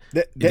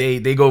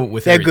 They go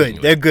with everything.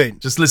 They're good.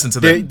 Just listen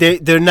to them.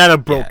 They're not a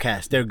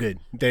broadcast. They're good.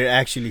 They're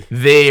actually.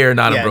 They are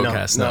not a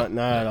broadcast. No,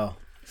 not at all.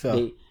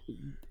 So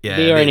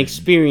they are an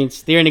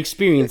experienced. They're an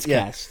experienced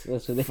cast.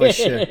 That's what for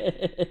sure.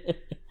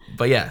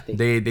 But yeah,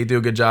 they do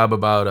a good job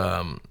about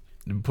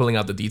pulling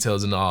out the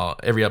details in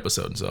every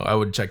episode. So I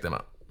would check them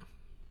out.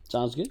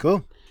 Sounds good.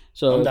 Cool.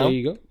 So there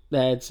you go.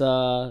 That's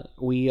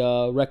we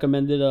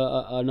recommended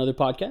another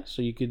podcast,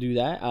 so you could do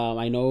that.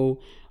 I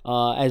know,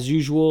 as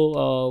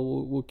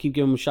usual, we'll keep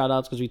giving them shout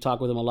outs because we talk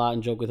with them a lot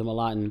and joke with them a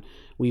lot, and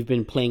we've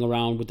been playing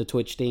around with the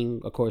Twitch thing.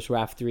 Of course,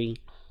 Raf3,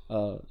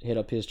 hit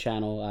up his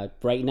channel.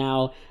 Right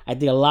now, I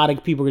think a lot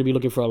of people are going to be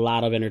looking for a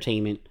lot of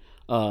entertainment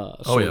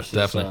sources,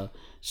 definitely.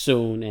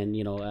 Soon, and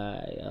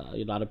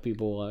a lot of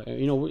people,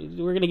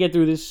 we're going to get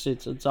through this.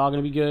 It's all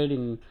going to be good,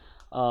 and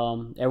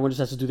everyone just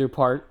has to do their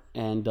part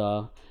and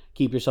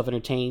keep yourself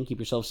entertained, keep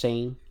yourself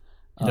sane.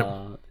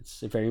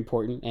 It's very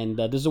important, and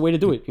this is a way to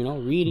do it.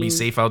 Reading, be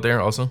safe out there.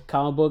 Also,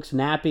 comic books,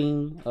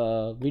 napping,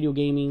 video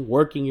gaming,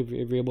 working if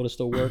you're able to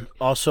still work.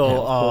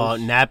 Also,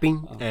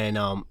 napping, and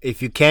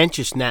if you can't,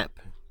 just nap.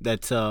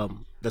 That's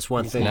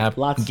one thing. Nap,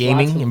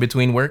 gaming in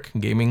between work.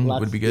 Gaming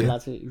would be good.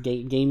 Lots of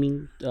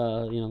gaming.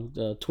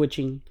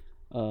 Twitching.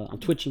 I'm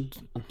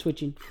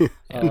twitching.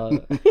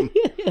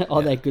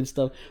 All that good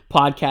stuff.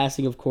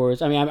 Podcasting, of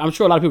course. I mean, I'm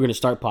sure a lot of people are going to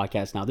start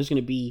podcasts now. There's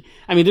going to be.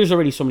 I mean, there's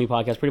already so many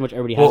podcasts. Pretty much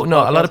everybody has. Well, no,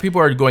 a lot of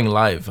people are going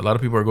live.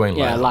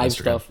 Yeah, live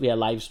stuff. Yeah,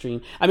 live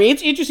stream. I mean,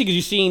 it's interesting because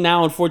you're seeing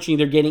now. Unfortunately,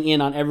 they're getting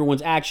in on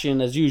everyone's action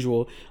as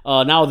usual.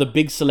 Now the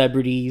big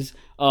celebrities.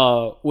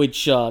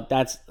 Which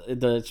that's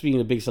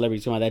speaking of big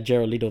celebrities, that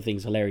Jared Leto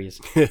thing's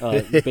hilarious.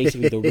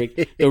 Basically the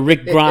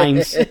Rick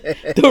Grimes, of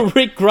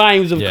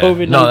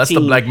COVID-19. No, that's the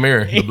Black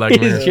Mirror. The Black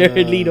Mirror.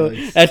 Jared Leto.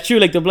 That's true.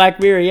 Like the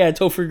Black Mirror. Yeah,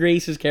 Topher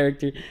Grace's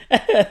character.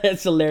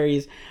 That's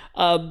hilarious.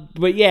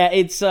 But yeah,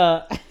 it's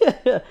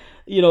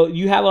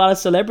you have a lot of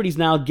celebrities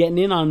now getting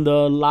in on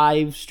the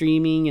live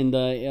streaming and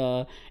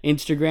the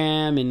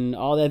Instagram and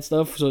all that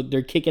stuff. So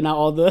they're kicking out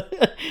all the,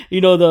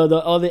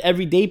 all the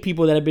everyday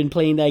people that have been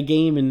playing that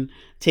game and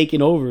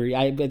taking over.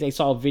 I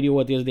saw a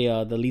video the other day.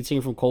 The lead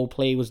singer from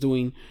Coldplay was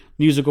doing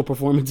musical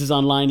performances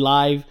online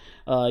live.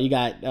 You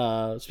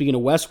got speaking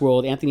of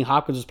Westworld, Anthony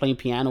Hopkins was playing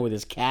piano with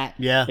his cat.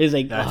 Yeah, it's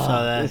like I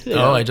saw that.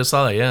 I just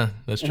saw that. Yeah,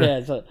 that's true.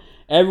 Yeah, so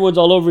everyone's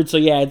all over it. So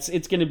yeah,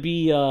 it's gonna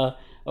be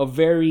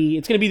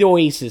it's gonna be the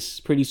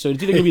Oasis pretty soon.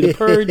 It's either gonna be the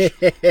Purge,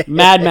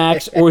 Mad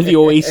Max, or the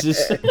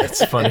Oasis.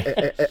 That's funny.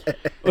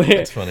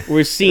 That's funny.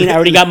 We're seeing. I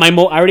already got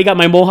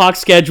my Mohawk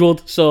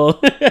scheduled. So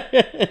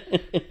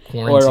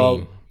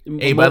quarantine.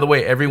 Hey, by the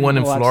way, everyone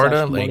in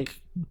Florida,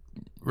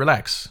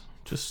 relax.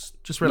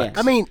 Just relax.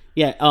 I mean,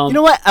 yeah. You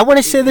know what? I want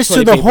to say this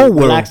to the whole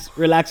world.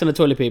 Relax on the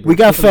toilet paper. We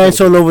got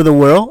fans all over the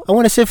world. I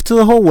want to say to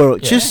the whole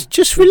world,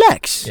 just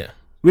relax. Yeah.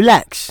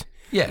 Relax.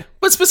 Yeah,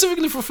 but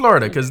specifically for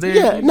Florida, because they.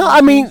 Yeah. No,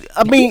 I mean,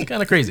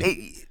 kind of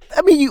crazy.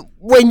 I mean,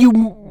 when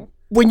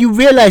you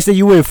realize that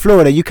you were in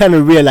Florida, you kind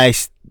of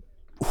realize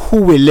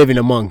who we're living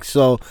among.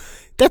 So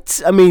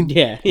that's. I mean.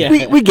 Yeah.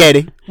 We get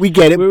it. We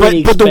get it.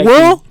 But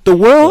the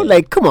world,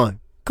 like, come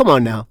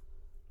on now.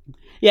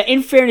 Yeah,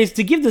 in fairness,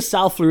 to give the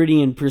South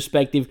Floridian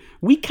perspective,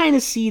 we kind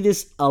of see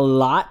this a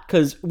lot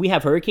because we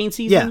have hurricane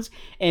seasons.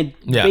 And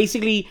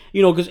basically,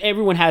 because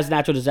everyone has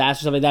natural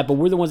disasters, stuff like that, but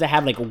we're the ones that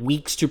have like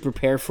weeks to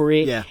prepare for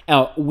it,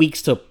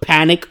 weeks to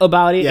panic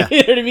about it. You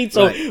know what I mean?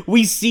 So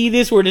we see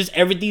this where just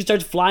everything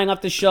starts flying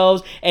off the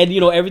shelves, and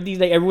everything's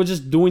like everyone's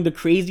just doing the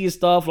craziest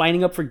stuff,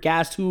 lining up for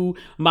gas 2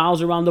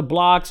 miles around the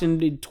blocks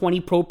and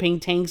 20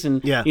 propane tanks,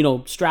 and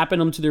strapping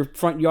them to their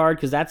front yard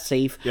because that's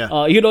safe.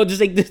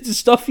 Just like the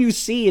stuff you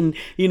see, and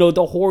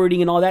the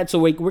hoarding and all that. So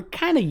like we're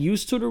kind of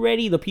used to it already.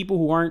 The people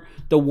who aren't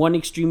the one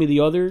extreme or the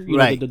other,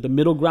 the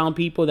middle ground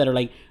people that are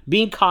like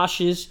being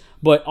cautious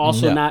but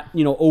also not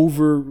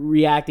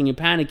overreacting and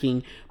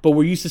panicking. But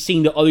we're used to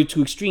seeing the other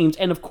two extremes.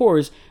 And of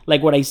course,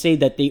 like what I say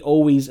that they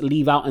always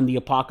leave out in the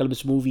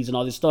apocalypse movies and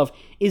all this stuff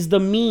is the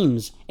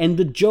memes and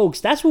the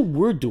jokes. That's what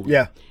we're doing.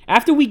 Yeah.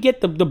 After we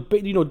get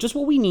the just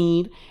what we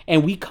need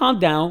and we calm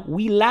down,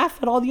 we laugh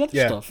at all the other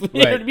stuff. You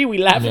know what I mean? We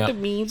laugh at the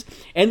memes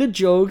and the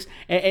jokes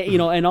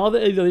and all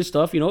the other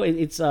stuff.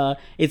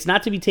 It's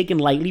not to be taken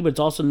lightly, but it's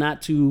also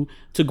not to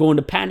go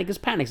into panic, because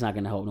panic's not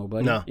going to help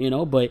nobody.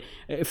 No. But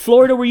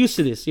Florida, we're used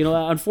to this.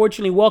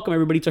 Unfortunately, welcome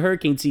everybody to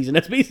hurricane season.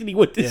 That's basically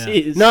what this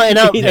is. No, and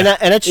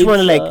I just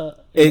want to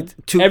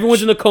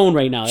everyone's in the cone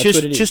right now. That's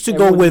what it is. Just to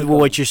go with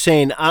what you're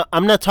saying,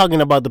 I'm not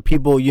talking about the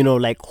people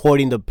like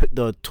hoarding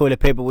the toilet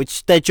paper,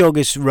 which that joke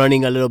is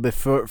running a little bit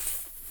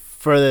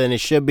further than it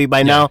should be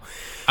by now.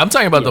 I'm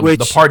talking about the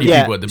party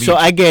people at the beach. So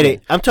I get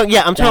it. I'm talking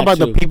about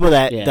the people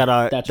that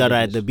are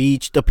at the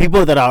beach, the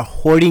people that are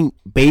hoarding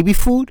baby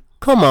food.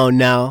 Come on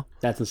now.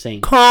 That's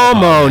insane.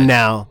 Come on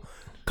now.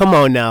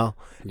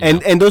 Yeah.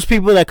 And those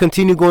people that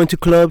continue going to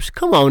clubs,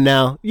 come on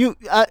now. You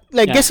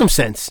get some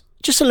sense.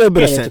 Just a little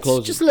bit of sense.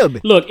 Just a little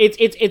bit. Look,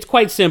 it's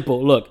quite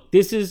simple. Look,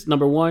 this is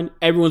number one.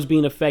 Everyone's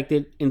being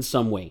affected in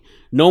some way.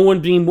 No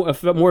one being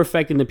more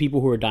affected than people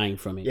who are dying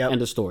from it.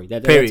 End of story.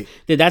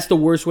 That's the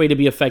worst way to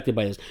be affected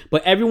by this.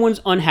 But everyone's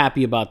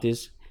unhappy about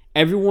this.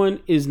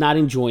 Everyone is not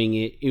enjoying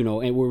it,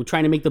 and we're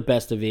trying to make the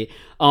best of it.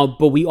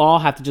 But we all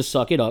have to just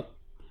suck it up,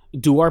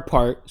 do our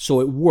part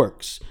so it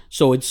works,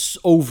 so it's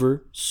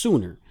over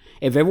sooner.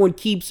 If everyone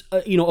keeps,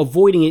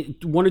 avoiding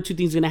it, one or two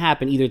things are going to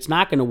happen. Either it's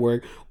not going to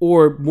work,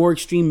 or more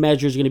extreme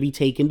measures are going to be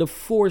taken to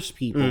force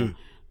people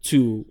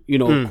to,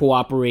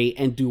 cooperate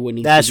and do what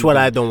needs to be done. That's what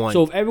I don't want.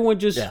 So if everyone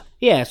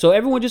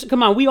just,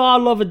 come on, we all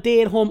love a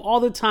day at home all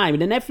the time.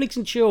 And the Netflix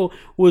and chill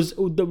was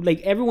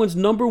everyone's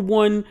number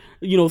one,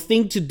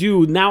 thing to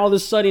do. Now all of a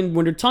sudden,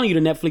 when they're telling you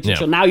to Netflix and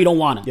chill, now you don't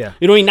want to. Yeah.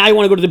 Now you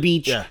want to go to the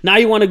beach. Yeah. Now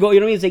you want to go,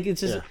 it's like,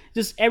 it's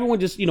just everyone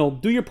just,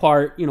 do your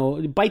part,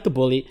 bite the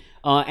bullet.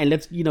 And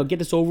let's get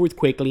this over with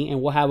quickly,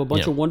 and we'll have a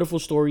bunch of wonderful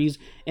stories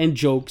and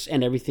jokes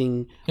and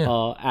everything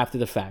after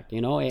the fact.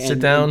 Sit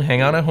down,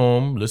 hang out at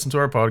home, listen to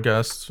our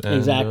podcasts. And,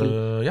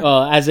 exactly.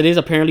 As it is,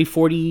 apparently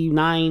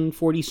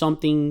 40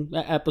 something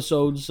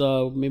episodes,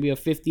 maybe a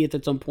 50th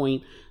at some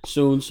point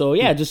soon. So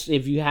just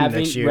if you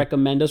haven't,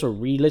 recommend us or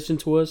re-listen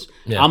to us.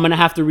 I'm gonna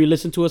have to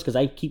re-listen to us because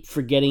I keep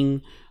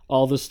forgetting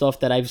all the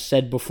stuff that I've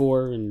said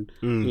before, and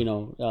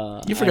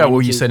you forgot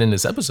what you said in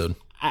this episode.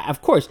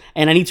 Of course,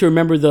 and I need to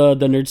remember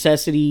the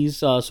necessities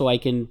so I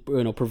can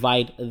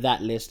provide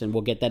that list, and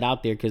we'll get that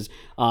out there because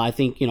I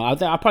think I'll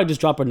probably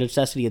just drop a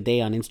necessity a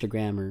day on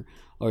Instagram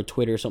or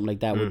Twitter or something like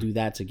that. We'll do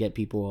that to get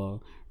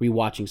people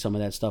rewatching some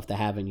of that stuff that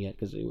haven't yet,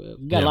 because we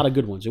got a lot of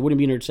good ones. It wouldn't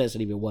be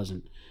necessity if it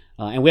wasn't,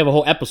 and we have a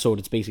whole episode.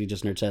 It's basically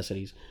just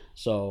necessities.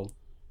 So.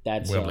 We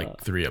have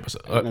 3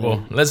 episodes.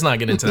 Well, let's not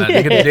get into that.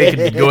 They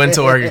could go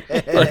into our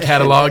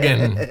catalog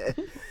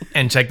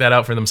and check that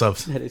out for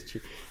themselves. That is true.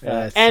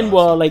 And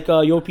awesome. Like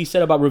Yopi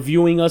said about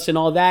reviewing us and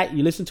all that,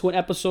 you listen to an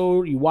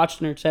episode, you watch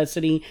the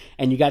Necessity,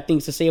 and you got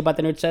things to say about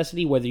the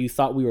Necessity, whether you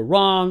thought we were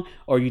wrong,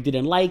 or you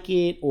didn't like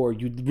it, or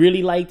you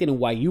really liked it and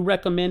why you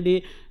recommend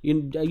it.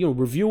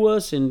 Review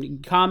us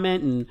and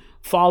comment and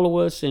follow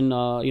us and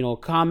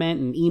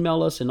comment and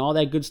email us and all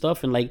that good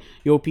stuff. And like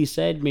Yopi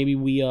said, maybe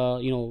we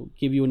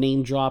give you a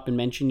name drop and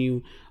mention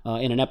you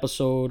in an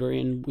episode or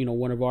in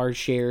one of our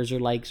shares or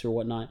likes or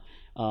whatnot,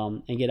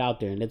 and get out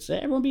there and let's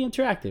everyone be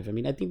interactive. I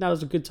mean, I think that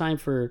was a good time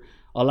for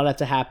a lot of that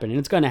to happen, and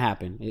it's going to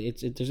happen.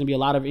 There's going to be a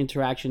lot of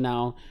interaction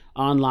now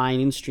online,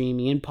 in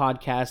streaming, in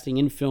podcasting,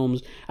 in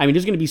films. I mean,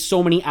 there's going to be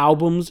so many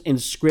albums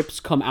and scripts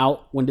come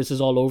out when this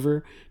is all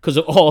over because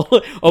of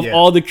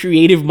all the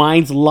creative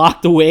minds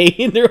locked away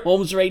in their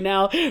homes right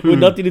now with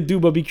nothing to do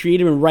but be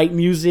creative and write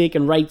music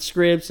and write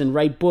scripts and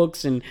write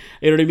books, and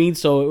you know what I mean.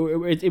 So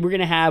we're going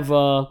to have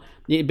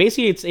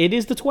basically it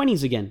is the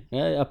 20s again,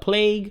 a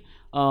plague.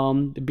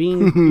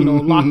 Being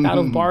locked out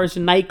of bars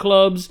and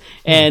nightclubs,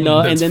 and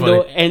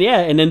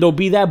then there'll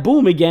be that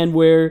boom again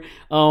where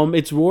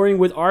it's roaring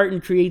with art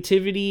and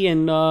creativity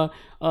and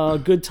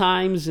good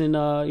times and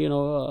and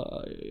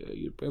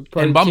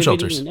bomb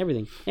shelters and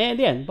everything,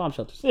 and bomb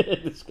shelters.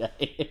 This guy.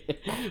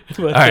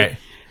 All right.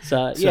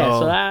 So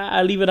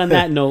I leave it on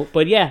that note.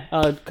 But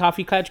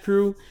Coffee Klatch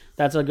Crew,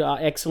 that's an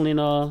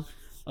excellent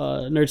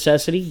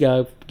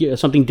Nerdcessity. Give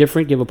something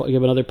different. Give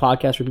another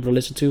podcast for people to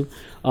listen to.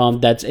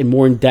 That's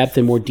more in depth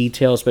and more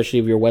detail, especially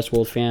if you're a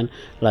Westworld fan,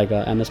 like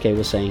MSK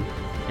was saying.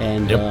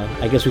 And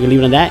I guess we can leave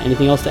it on that.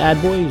 Anything else to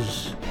add,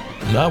 boys?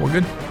 No, we're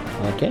good.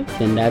 Okay,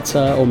 then that's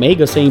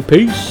Omega saying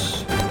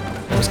peace.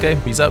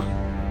 MSK, peace out.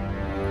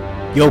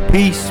 Yo,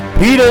 peace,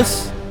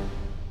 Peters.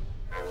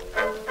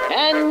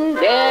 And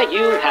there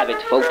you have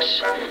it,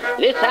 folks.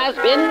 This has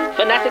been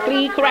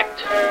Fanatically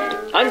Correct.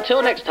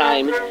 Until next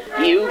time,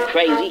 you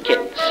crazy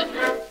kids.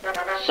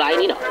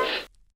 Signing off.